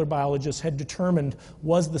molecular biologists had determined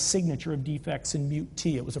was the signature of defects in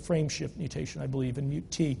mut-T. It was a frame shift mutation, I believe, in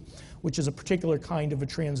mut-T, which is a particular kind of a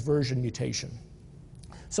transversion mutation.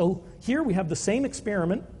 So here we have the same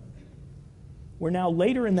experiment. We're now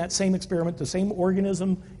later in that same experiment, the same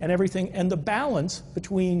organism and everything, and the balance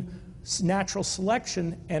between natural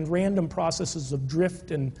selection and random processes of drift,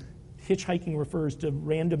 and hitchhiking refers to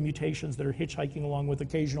random mutations that are hitchhiking along with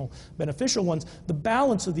occasional beneficial ones. The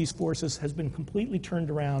balance of these forces has been completely turned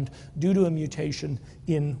around due to a mutation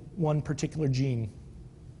in one particular gene.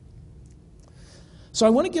 So I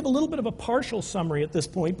want to give a little bit of a partial summary at this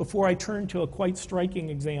point before I turn to a quite striking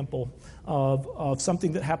example of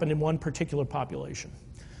something that happened in one particular population.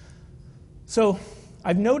 So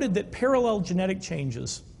I've noted that parallel genetic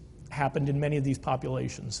changes happened in many of these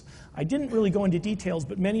populations. I didn't really go into details,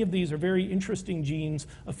 but many of these are very interesting genes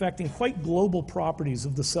affecting quite global properties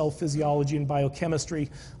of the cell physiology and biochemistry.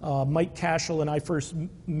 Mike Cashel and I first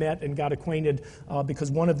met and got acquainted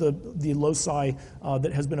because one of the loci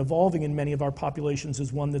that has been evolving in many of our populations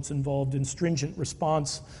is one that's involved in stringent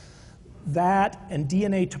response. That and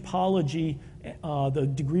DNA topology, the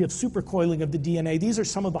degree of supercoiling of the DNA, these are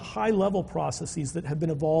some of the high-level processes that have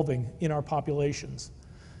been evolving in our populations.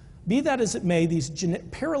 Be that as it may, these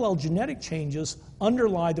parallel genetic changes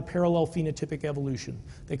underlie the parallel phenotypic evolution.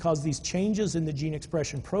 They cause these changes in the gene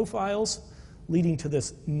expression profiles, leading to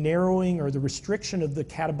this narrowing or the restriction of the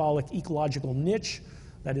catabolic ecological niche,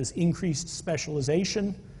 that is increased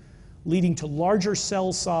specialization, leading to larger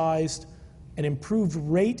cell size, an improved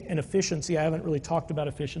rate and efficiency. I haven't really talked about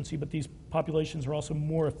efficiency, but these populations are also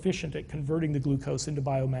more efficient at converting the glucose into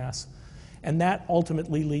biomass. And that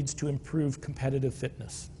ultimately leads to improved competitive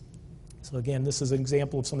fitness. So again, this is an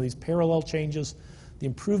example of some of these parallel changes, the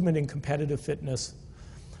improvement in competitive fitness.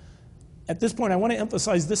 At this point, I want to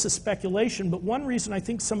emphasize this is speculation, but one reason I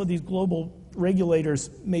think some of these global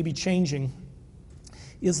regulators may be changing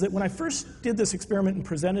is that when I first did this experiment and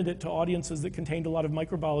presented it to audiences that contained a lot of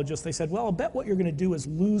microbiologists, they said, well, I'll bet what you're going to do is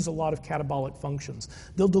lose a lot of catabolic functions.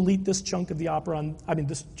 They'll delete this chunk of the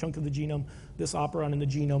this chunk of the genome, this operon in the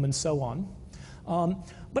genome, and so on.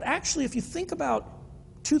 But actually, if you think about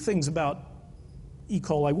two things about E.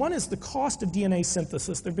 coli. One is the cost of DNA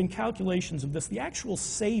synthesis. There have been calculations of this. The actual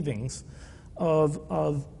savings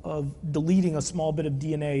of deleting a small bit of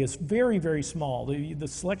DNA is very, very small. The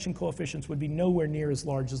selection coefficients would be nowhere near as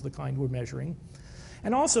large as the kind we're measuring.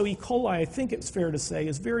 And also, E. coli, I think it's fair to say,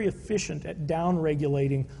 is very efficient at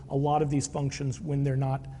downregulating a lot of these functions when they're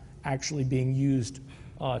not actually being used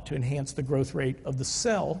to enhance the growth rate of the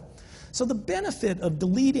cell. So the benefit of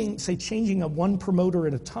deleting, say, changing one promoter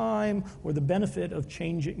at a time, or the benefit of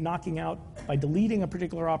knocking out by deleting a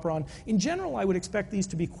particular operon, in general, I would expect these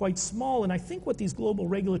to be quite small. And I think what these global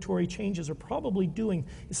regulatory changes are probably doing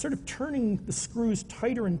is sort of turning the screws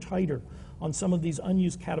tighter and tighter on some of these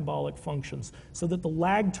unused catabolic functions, so that the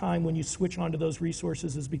lag time when you switch onto those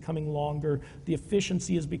resources is becoming longer, the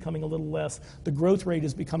efficiency is becoming a little less, the growth rate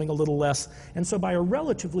is becoming a little less. And so by a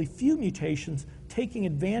relatively few mutations, taking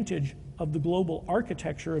advantage of the global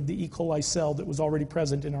architecture of the E. coli cell that was already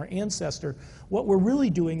present in our ancestor, what we're really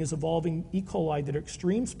doing is evolving E. coli that are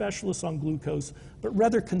extreme specialists on glucose, but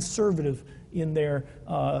rather conservative in their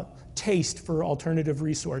taste for alternative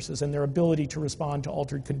resources and their ability to respond to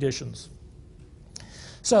altered conditions.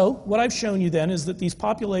 So what I've shown you then is that these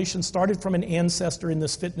populations started from an ancestor in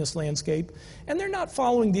this fitness landscape, and they're not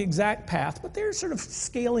following the exact path, but they're sort of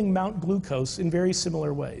scaling Mount Glucose in very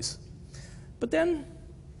similar ways. But then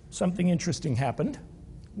something interesting happened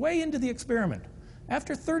way into the experiment.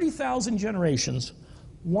 After 30,000 generations,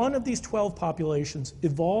 one of these 12 populations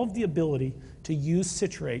evolved the ability to use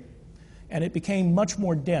citrate, and it became much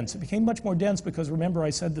more dense. It became much more dense because, remember,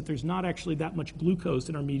 I said that there's not actually that much glucose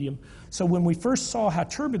in our medium. So when we first saw how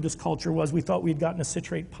turbid this culture was, we thought we had gotten a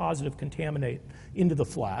citrate-positive contaminate into the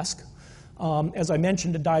flask. As I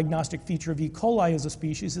mentioned, a diagnostic feature of E. coli as a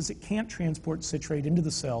species is it can't transport citrate into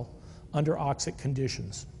the cell under oxic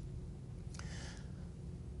conditions.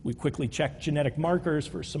 We quickly checked genetic markers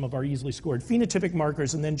for some of our easily scored phenotypic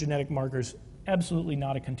markers, and then genetic markers, absolutely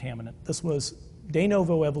not a contaminant. This was de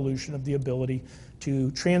novo evolution of the ability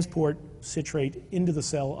to transport citrate into the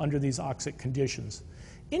cell under these oxic conditions.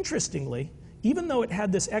 Interestingly, even though it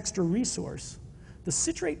had this extra resource, the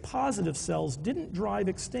citrate-positive cells didn't drive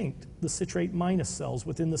extinct the citrate-minus cells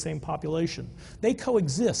within the same population. They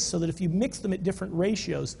coexist so that if you mix them at different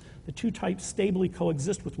ratios, the two types stably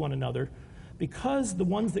coexist with one another, because the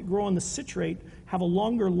ones that grow on the citrate have a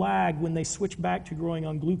longer lag when they switch back to growing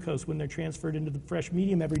on glucose when they're transferred into the fresh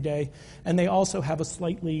medium every day, and they also have a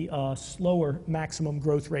slightly slower maximum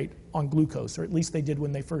growth rate on glucose, or at least they did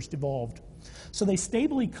when they first evolved. So they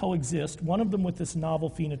stably coexist, one of them with this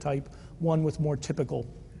novel phenotype, one with more typical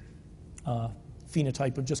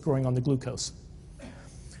phenotype of just growing on the glucose.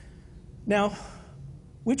 Now,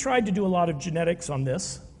 we tried to do a lot of genetics on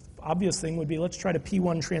this. Obvious thing would be, let's try to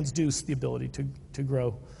P1 transduce the ability to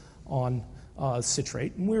grow on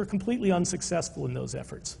citrate, and we were completely unsuccessful in those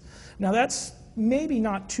efforts. Now that's maybe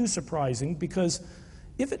not too surprising, because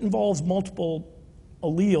if it involves multiple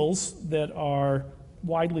alleles that are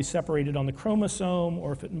widely separated on the chromosome,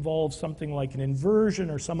 or if it involves something like an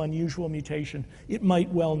inversion or some unusual mutation, it might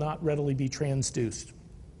well not readily be transduced.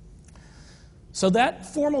 So that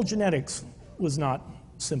formal genetics was not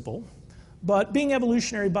simple. But being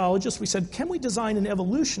evolutionary biologists, we said, can we design an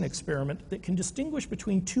evolution experiment that can distinguish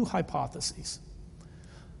between two hypotheses?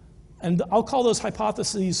 And I'll call those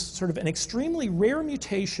hypotheses sort of an extremely rare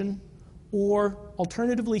mutation or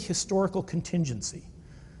alternatively historical contingency.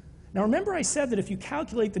 Now remember I said that if you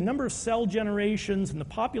calculate the number of cell generations and the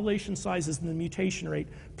population sizes and the mutation rate,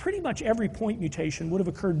 pretty much every point mutation would have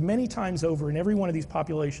occurred many times over in every one of these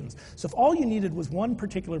populations. So if all you needed was one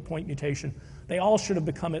particular point mutation, they all should have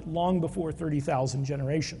become it long before 30,000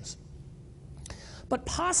 generations. But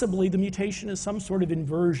possibly the mutation is some sort of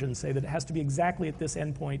inversion, say that it has to be exactly at this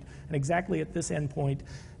endpoint and exactly at this endpoint,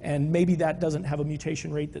 and maybe that doesn't have a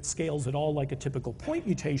mutation rate that scales at all like a typical point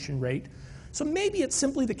mutation rate. So maybe it's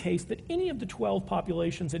simply the case that any of the 12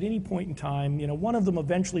 populations at any point in time, one of them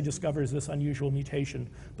eventually discovers this unusual mutation,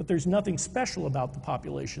 but there's nothing special about the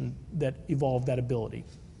population that evolved that ability.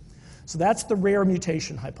 So that's the rare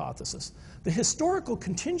mutation hypothesis. The historical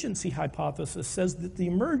contingency hypothesis says that the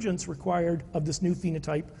emergence required of this new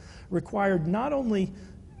phenotype required not only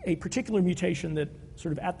a particular mutation that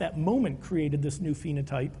sort of at that moment created this new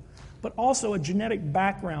phenotype, but also a genetic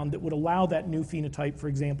background that would allow that new phenotype, for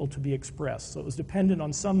example, to be expressed. So it was dependent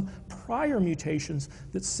on some prior mutations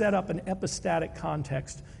that set up an epistatic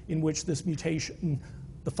context in which this mutation,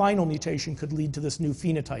 the final mutation, could lead to this new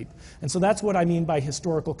phenotype. And so that's what I mean by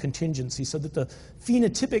historical contingency, so that the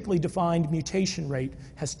phenotypically defined mutation rate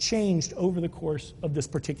has changed over the course of this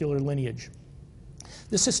particular lineage.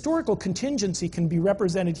 This historical contingency can be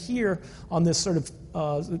represented here on this sort of,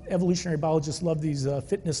 evolutionary biologists love these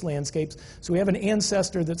fitness landscapes. So we have an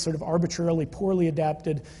ancestor that's sort of arbitrarily poorly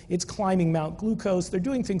adapted. It's climbing Mount Glucose. They're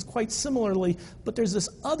doing things quite similarly, but there's this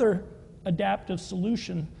other adaptive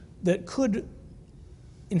solution that could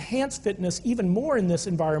enhance fitness even more in this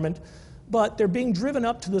environment, but they're being driven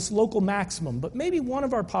up to this local maximum. But maybe one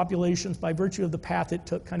of our populations, by virtue of the path it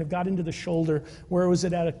took, kind of got into the shoulder where it was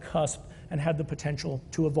at a cusp and had the potential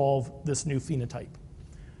to evolve this new phenotype.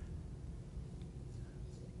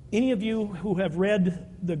 Any of you who have read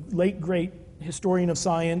the late great historian of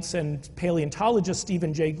science and paleontologist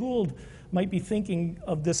Stephen Jay Gould might be thinking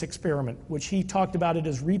of this experiment, which he talked about it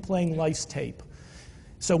as replaying life's tape.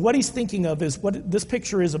 So what he's thinking of is what this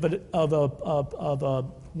picture is of a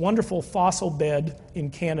wonderful fossil bed in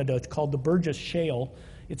Canada called the Burgess Shale.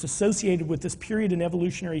 It's associated with this period in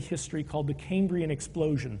evolutionary history called the Cambrian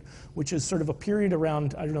explosion, which is sort of a period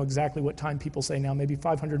around, I don't know exactly what time people say now, maybe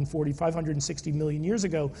 540, 560 million years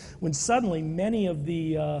ago, when suddenly many of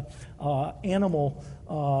the animal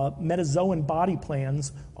metazoan body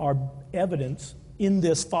plans are evidence in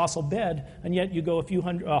this fossil bed, and yet you go a few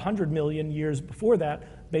hundred million years before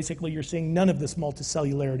that, basically you're seeing none of this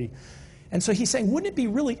multicellularity. And so he's saying, wouldn't it be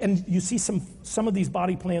really, and you see some of these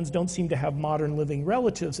body plans don't seem to have modern living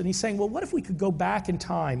relatives, and he's saying, well, what if we could go back in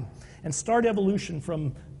time and start evolution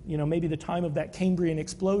from, maybe the time of that Cambrian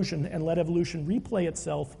explosion and let evolution replay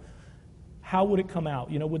itself? How would it come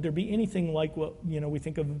out? Would there be anything like what, we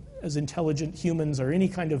think of as intelligent humans or any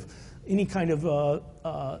kind of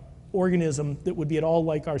organism that would be at all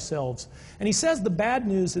like ourselves? And he says the bad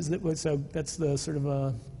news is that, so that's the sort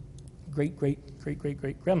of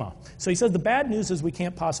great-great-great-great-great-grandma. So he says the bad news is we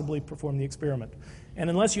can't possibly perform the experiment. And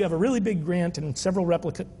unless you have a really big grant and several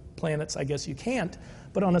replicate planets, I guess you can't.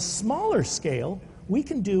 But on a smaller scale, we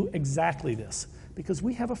can do exactly this, because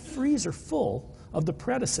we have a freezer full of the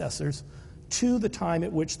predecessors to the time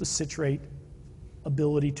at which the citrate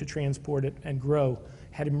ability to transport it and grow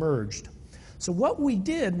had emerged. So what we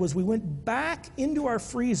did was we went back into our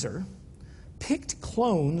freezer, picked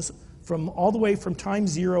clones from all the way from time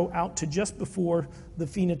 0 out to just before the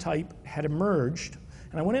phenotype had emerged.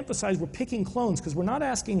 And I want to emphasize we're picking clones because we're not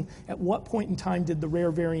asking at what point in time did the rare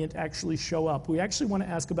variant actually show up. We actually want to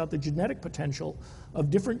ask about the genetic potential of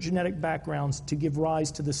different genetic backgrounds to give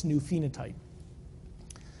rise to this new phenotype.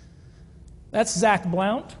 That's Zach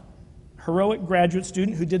Blount, heroic graduate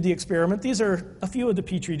student who did the experiment. These are a few of the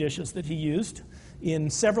petri dishes that he used in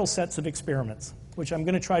several sets of experiments, which I'm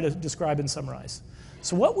going to try to describe and summarize.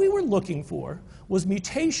 So what we were looking for was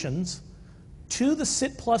mutations to the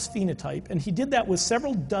CIT+ phenotype, and he did that with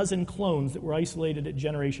several dozen clones that were isolated at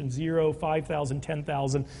generation 0, 5,000,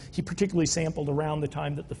 10,000. He particularly sampled around the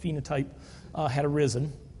time that the phenotype had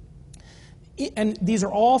arisen. And these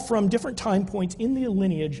are all from different time points in the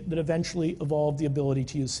lineage that eventually evolved the ability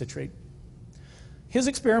to use citrate. His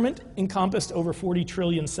experiment encompassed over 40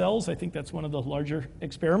 trillion cells. I think that's one of the larger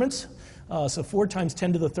experiments. So 4 times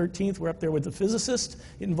 10 to the 13th, we're up there with the physicist.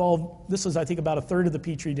 It involved, this was I think about a third of the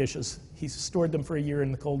petri dishes. He stored them for a year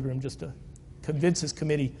in the cold room just to convince his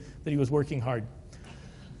committee that he was working hard.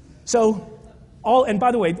 So, and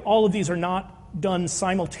by the way, all of these are not done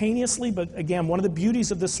simultaneously, but again, one of the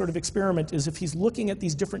beauties of this sort of experiment is if he's looking at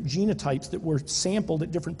these different genotypes that were sampled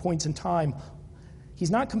at different points in time, he's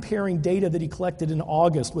not comparing data that he collected in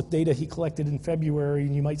August with data he collected in February,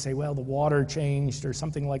 and you might say, well, the water changed or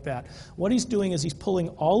something like that. What he's doing is he's pulling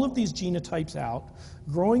all of these genotypes out,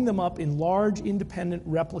 growing them up in large independent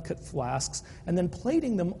replicate flasks, and then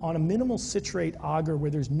plating them on a minimal citrate agar where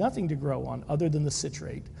there's nothing to grow on other than the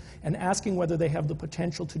citrate, and asking whether they have the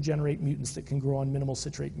potential to generate mutants that can grow on minimal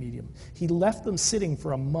citrate medium. He left them sitting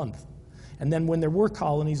for a month. And then when there were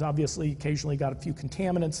colonies, obviously occasionally got a few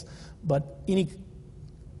contaminants, but any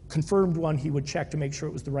confirmed one he would check to make sure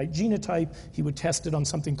it was the right genotype. He would test it on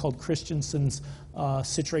something called Christensen's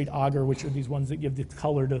citrate agar, which are these ones that give the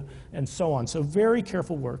color to, and so on. So very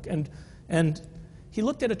careful work. And he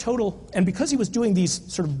looked at a total, and because he was doing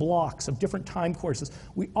these sort of blocks of different time courses,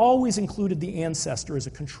 we always included the ancestor as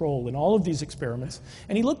a control in all of these experiments.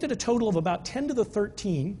 And he looked at a total of about 10 to the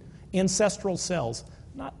 13 ancestral cells.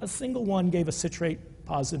 Not a single one gave a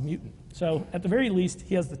citrate-positive mutant. So at the very least,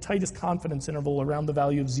 he has the tightest confidence interval around the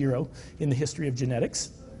value of 0 in the history of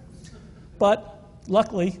genetics. But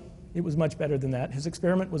luckily, it was much better than that. His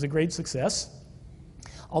experiment was a great success.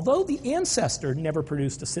 Although the ancestor never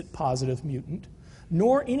produced a CIT-positive mutant,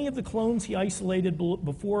 nor any of the clones he isolated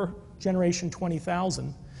before generation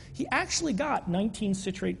 20,000, he actually got 19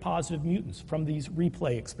 citrate-positive mutants from these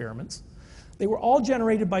replay experiments. They were all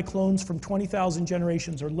generated by clones from 20,000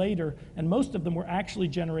 generations or later, and most of them were actually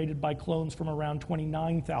generated by clones from around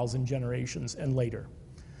 29,000 generations and later.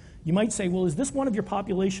 You might say, well, is this one of your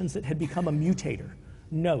populations that had become a mutator?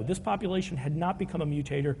 No, this population had not become a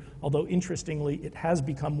mutator, although interestingly, it has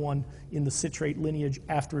become one in the citrate lineage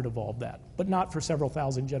after it evolved that, but not for several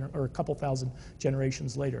thousand or a couple thousand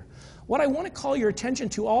generations later. What I want to call your attention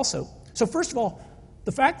to also, so first of all,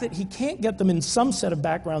 the fact that he can't get them in some set of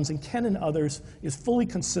backgrounds and can in others is fully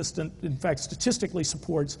consistent, in fact, statistically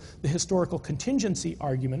supports the historical contingency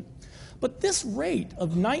argument. But this rate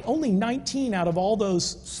of only 19 out of all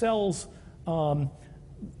those cells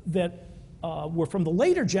that were from the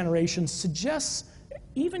later generations suggests,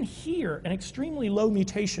 even here, an extremely low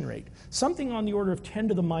mutation rate, something on the order of 10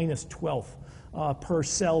 to the minus 12th per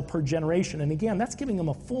cell per generation. And again, that's giving them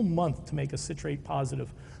a full month to make a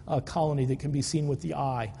citrate-positive colony that can be seen with the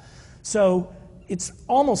eye. So it's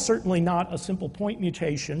almost certainly not a simple point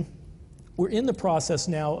mutation. We're in the process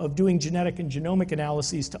now of doing genetic and genomic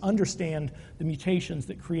analyses to understand the mutations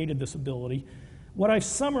that created this ability. What I've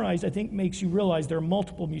summarized, I think, makes you realize there are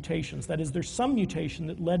multiple mutations. That is, there's some mutation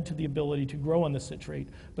that led to the ability to grow on the citrate,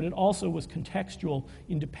 but it also was contextual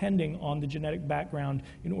in depending on the genetic background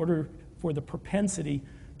in order for the propensity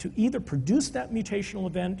to either produce that mutational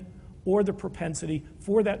event or the propensity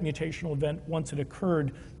for that mutational event once it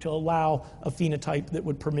occurred to allow a phenotype that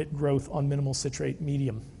would permit growth on minimal citrate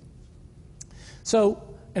medium. So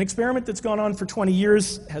an experiment that's gone on for 20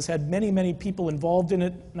 years has had many, many people involved in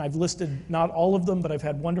it, and I've listed not all of them, but I've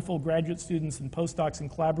had wonderful graduate students and postdocs and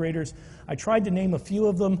collaborators. I tried to name a few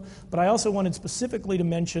of them, but I also wanted specifically to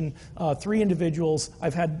mention 3 individuals.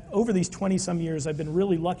 I've had, over these 20-some years, I've been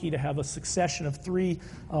really lucky to have a succession of 3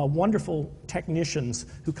 wonderful technicians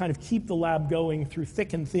who kind of keep the lab going through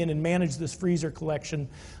thick and thin and manage this freezer collection.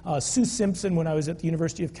 Sue Simpson, when I was at the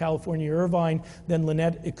University of California, Irvine, then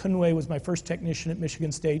Lynette Ikunwe was my first technician at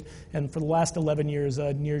Michigan State, and for the last 11 years,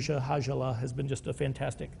 Nirja Hajala has been just a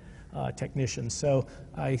fantastic technician. So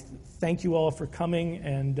I thank you all for coming,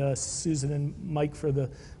 and Susan and Mike for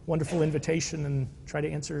the wonderful invitation, and try to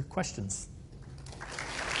answer questions.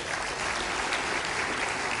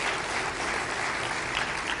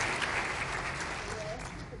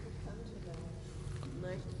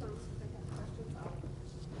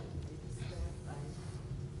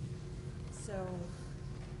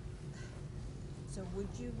 So would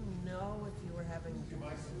you know if you were having...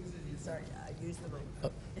 Sorry, I used the mic.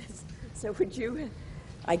 Oh. So would you...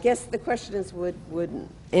 I guess the question is, would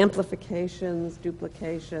amplifications,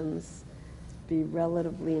 duplications be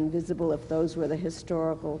relatively invisible if those were the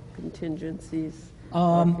historical contingencies?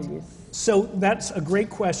 So that's a great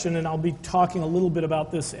question, and I'll be talking a little bit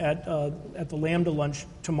about this at the Lambda lunch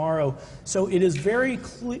tomorrow. So it is very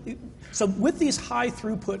clear. So with these high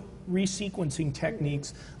throughput resequencing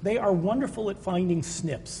techniques, they are wonderful at finding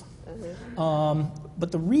SNPs.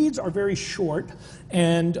 But the reads are very short,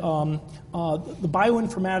 and the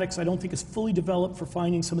bioinformatics I don't think is fully developed for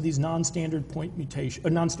finding some of these non-standard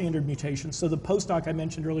mutations. So the postdoc I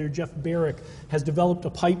mentioned earlier, Jeff Barrick, has developed a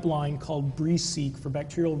pipeline called BRESeq for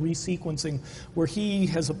bacterial resequencing, where he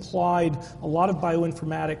has applied a lot of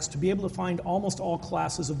bioinformatics to be able to find almost all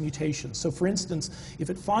classes of mutations. So for instance, if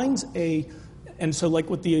it finds and so like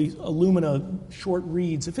with the Illumina short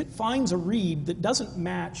reads, if it finds a read that doesn't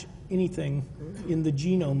match anything in the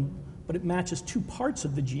genome, but it matches 2 parts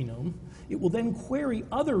of the genome, it will then query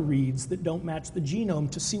other reads that don't match the genome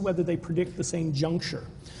to see whether they predict the same juncture.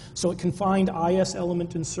 So it can find IS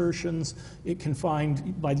element insertions, it can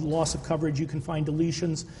find, by loss of coverage, you can find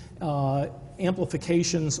deletions.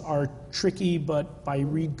 Amplifications are tricky, but by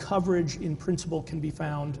read coverage, in principle, can be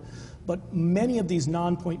found. But many of these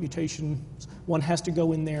non-point mutations, one has to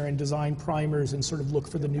go in there and design primers and sort of look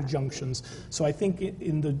for the new junctions. So I think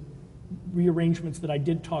in the rearrangements that I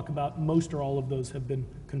did talk about, most or all of those have been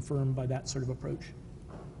confirmed by that sort of approach.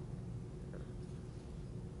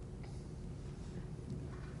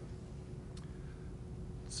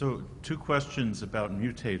 So 2 questions about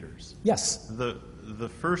mutators. Yes. The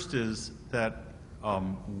first is that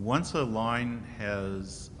once a line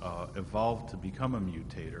has evolved to become a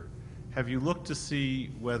mutator, have you looked to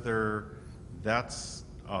see whether that's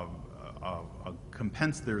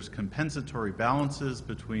there's compensatory balances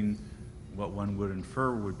between what one would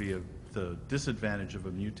infer would be the disadvantage of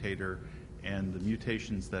a mutator and the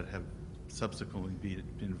mutations that have subsequently been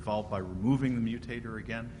involved by removing the mutator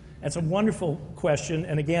again? That's a wonderful question,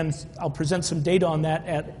 and again, I'll present some data on that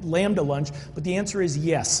at Lambda Lunch, but the answer is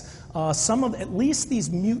yes. Some of, at least these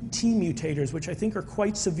T mutators, which I think are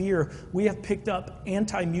quite severe, we have picked up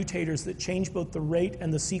anti-mutators that change both the rate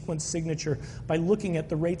and the sequence signature by looking at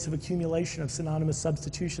the rates of accumulation of synonymous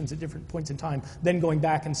substitutions at different points in time, then going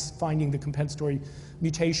back and finding the compensatory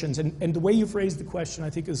mutations. And the way you phrased the question,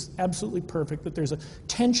 I think, is absolutely perfect, that there's a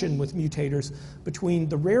tension with mutators between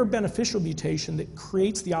the rare beneficial mutation that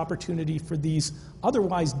creates the opportunity for these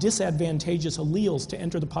otherwise disadvantageous alleles to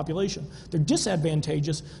enter the population. They're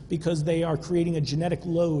disadvantageous because they are creating a genetic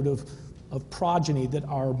load of progeny that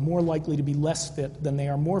are more likely to be less fit than they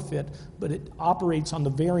are more fit, but it operates on the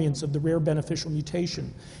variance of the rare beneficial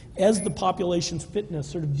mutation. As the population's fitness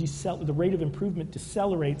sort of the rate of improvement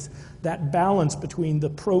decelerates, that balance between the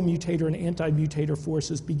pro-mutator and anti-mutator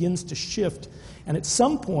forces begins to shift, and at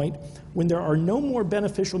some point, when there are no more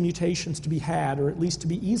beneficial mutations to be had, or at least to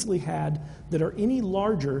be easily had, that are any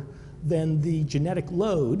larger than the genetic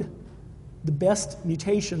load, the best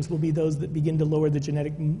mutations will be those that begin to lower the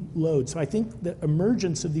genetic load. So I think the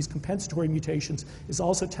emergence of these compensatory mutations is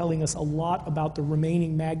also telling us a lot about the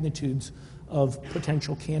remaining magnitudes of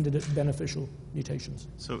potential candidate beneficial mutations.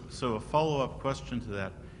 So a follow-up question to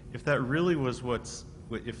that: if that really was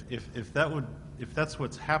if that's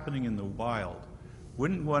what's happening in the wild,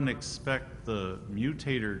 wouldn't one expect the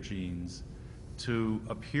mutator genes to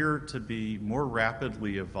appear to be more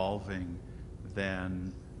rapidly evolving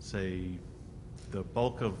than, say, the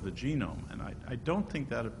bulk of the genome? And I don't think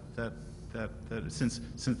that since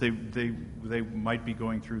they might be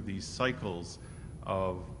going through these cycles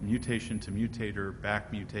of mutation to mutator,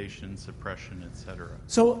 back mutation, suppression, etc.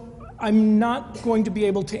 So I'm not going to be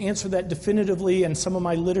able to answer that definitively, and some of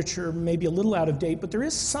my literature may be a little out of date, but there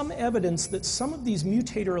is some evidence that some of these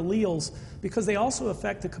mutator alleles, because they also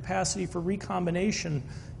affect the capacity for recombination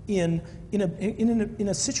in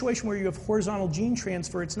a situation where you have horizontal gene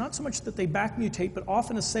transfer, it's not so much that they back mutate, but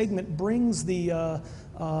often a segment brings the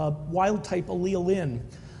wild type allele in.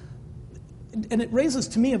 And it raises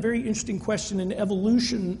to me a very interesting question in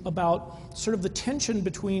evolution about sort of the tension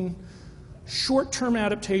between short-term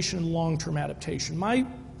adaptation and long-term adaptation. My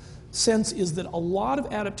sense is that a lot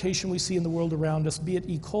of adaptation we see in the world around us, be it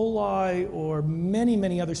E. coli or many,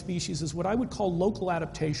 many other species, is what I would call local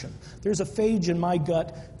adaptation. There's a phage in my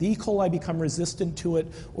gut, the E. coli become resistant to it,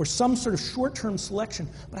 or some sort of short-term selection.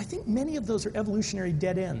 But I think many of those are evolutionary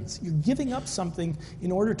dead ends. You're giving up something in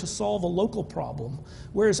order to solve a local problem,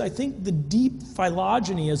 whereas I think the deep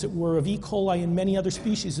phylogeny, as it were, of E. coli and many other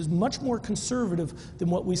species is much more conservative than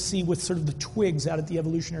what we see with sort of the twigs out at the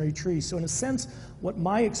evolutionary tree. So in a sense, what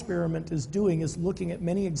my experiment is doing is looking at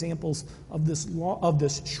many examples of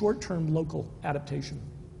this short-term local adaptation.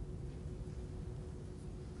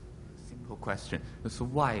 Simple question. So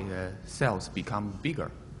why cells become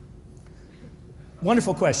bigger?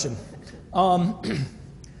 Wonderful question.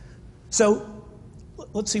 So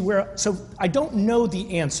let's see where. So I don't know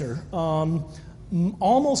the answer.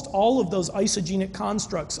 Almost all of those isogenic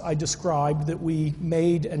constructs I described that we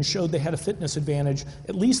made and showed they had a fitness advantage,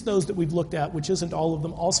 at least those that we've looked at, which isn't all of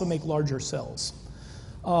them, also make larger cells.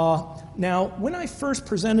 Now, when I first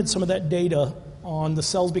presented some of that data on the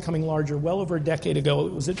cells becoming larger well over a decade ago,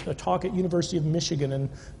 it was at a talk at University of Michigan, and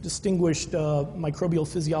distinguished microbial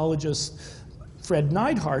physiologist Fred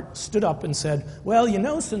Neidhart stood up and said, well, you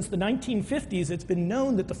know, since the 1950s, it's been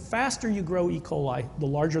known that the faster you grow E. coli, the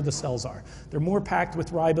larger the cells are. They're more packed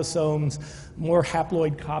with ribosomes, more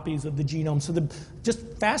haploid copies of the genome. So just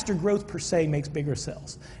faster growth per se makes bigger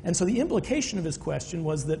cells. And so the implication of his question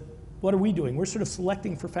was that what are we doing? We're sort of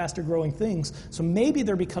selecting for faster growing things, so maybe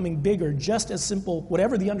they're becoming bigger, just as simple,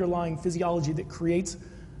 whatever the underlying physiology that creates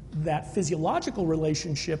that physiological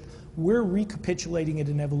relationship, we're recapitulating it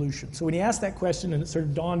in evolution. So when you asked that question and it sort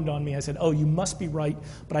of dawned on me, I said, oh, you must be right,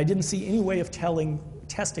 but I didn't see any way of testing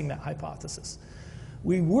that hypothesis.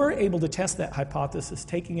 We were able to test that hypothesis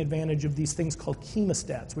taking advantage of these things called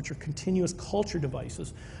chemostats, which are continuous culture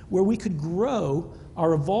devices, where we could grow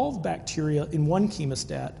our evolved bacteria in one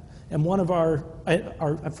chemostat and one of I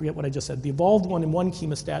forget what I just said, the evolved one in one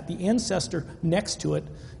chemostat, the ancestor next to it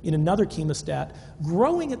in another chemostat,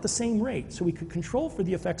 growing at the same rate. So we could control for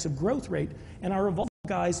the effects of growth rate, and our evolved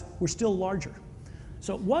guys were still larger.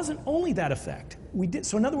 So it wasn't only that effect.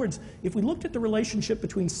 So in other words, if we looked at the relationship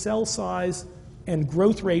between cell size and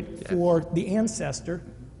growth rate for the ancestor,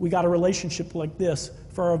 we got a relationship like this.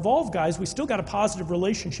 For our evolved guys, we still got a positive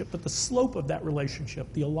relationship, but the slope of that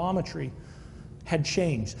relationship, the allometry, had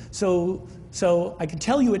changed. So I can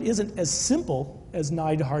tell you it isn't as simple as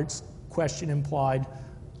Neidhart's question implied,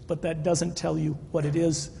 but that doesn't tell you what it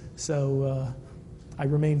is. So I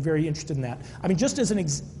remain very interested in that. I mean, just as an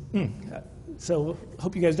so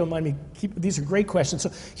hope you guys don't mind me. These are great questions.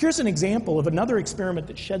 So here's an example of another experiment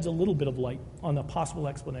that sheds a little bit of light on the possible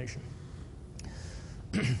explanation.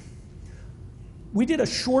 We did a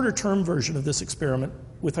shorter term version of this experiment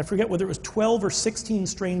with, I forget whether it was 12 or 16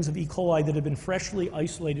 strains of E. coli that had been freshly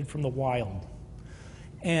isolated from the wild.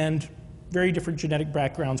 And very different genetic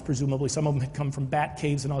backgrounds, presumably. Some of them had come from bat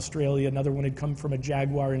caves in Australia. Another one had come from a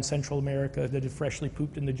jaguar in Central America that had freshly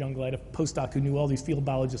pooped in the jungle. I had a postdoc who knew all these field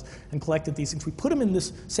biologists and collected these things. We put them in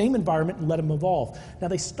this same environment and let them evolve. Now,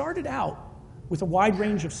 they started out with a wide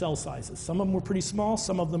range of cell sizes. Some of them were pretty small,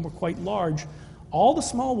 some of them were quite large. All the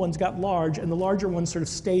small ones got large, and the larger ones sort of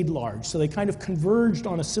stayed large. So they kind of converged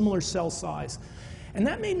on a similar cell size. And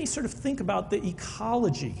that made me sort of think about the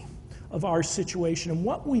ecology of our situation and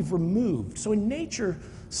what we've removed. So in nature,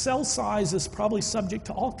 cell size is probably subject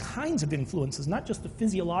to all kinds of influences, not just the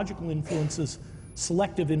physiological influences,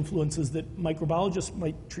 selective influences that microbiologists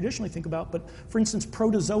might traditionally think about, but for instance,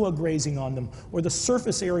 protozoa grazing on them, or the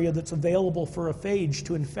surface area that's available for a phage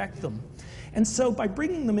to infect them. And so by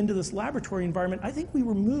bringing them into this laboratory environment, I think we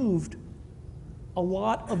removed a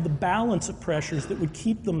lot of the balance of pressures that would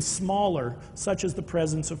keep them smaller, such as the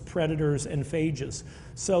presence of predators and phages.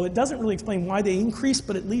 So it doesn't really explain why they increase,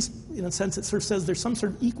 but at least in a sense it sort of says there's some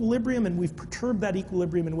sort of equilibrium, and we've perturbed that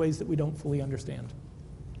equilibrium in ways that we don't fully understand.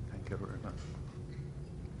 Thank you very much.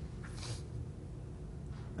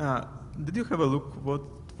 Did you have a look what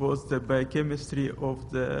was the biochemistry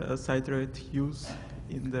of the citrate used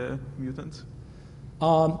in the mutants?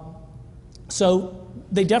 So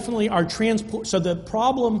they definitely are transport. So the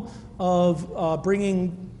problem of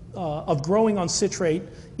growing on citrate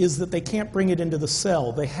is that they can't bring it into the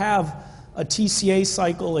cell. They have a TCA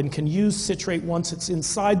cycle and can use citrate once it's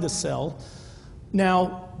inside the cell.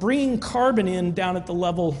 Now, bringing carbon in down at the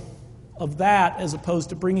level of that, as opposed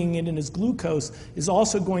to bringing it in as glucose, is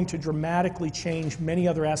also going to dramatically change many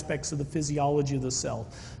other aspects of the physiology of the cell.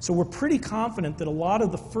 So we're pretty confident that a lot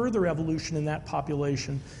of the further evolution in that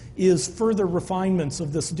population is further refinements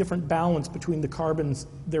of this different balance between the carbons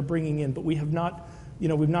they're bringing in. But we have not,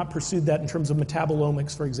 we've not pursued that in terms of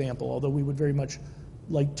metabolomics, for example, although we would very much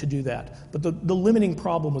like to do that. But the limiting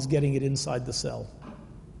problem was getting it inside the cell.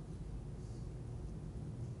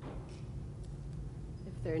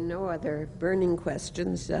 If there are no other burning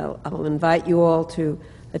questions, I'll invite you all to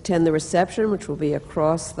attend the reception, which will be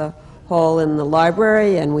across the hall in the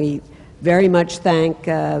library, and we very much thank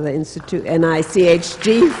the Institute,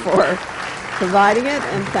 NICHD, for providing it,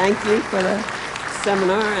 and thank you for the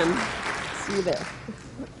seminar, and see you there.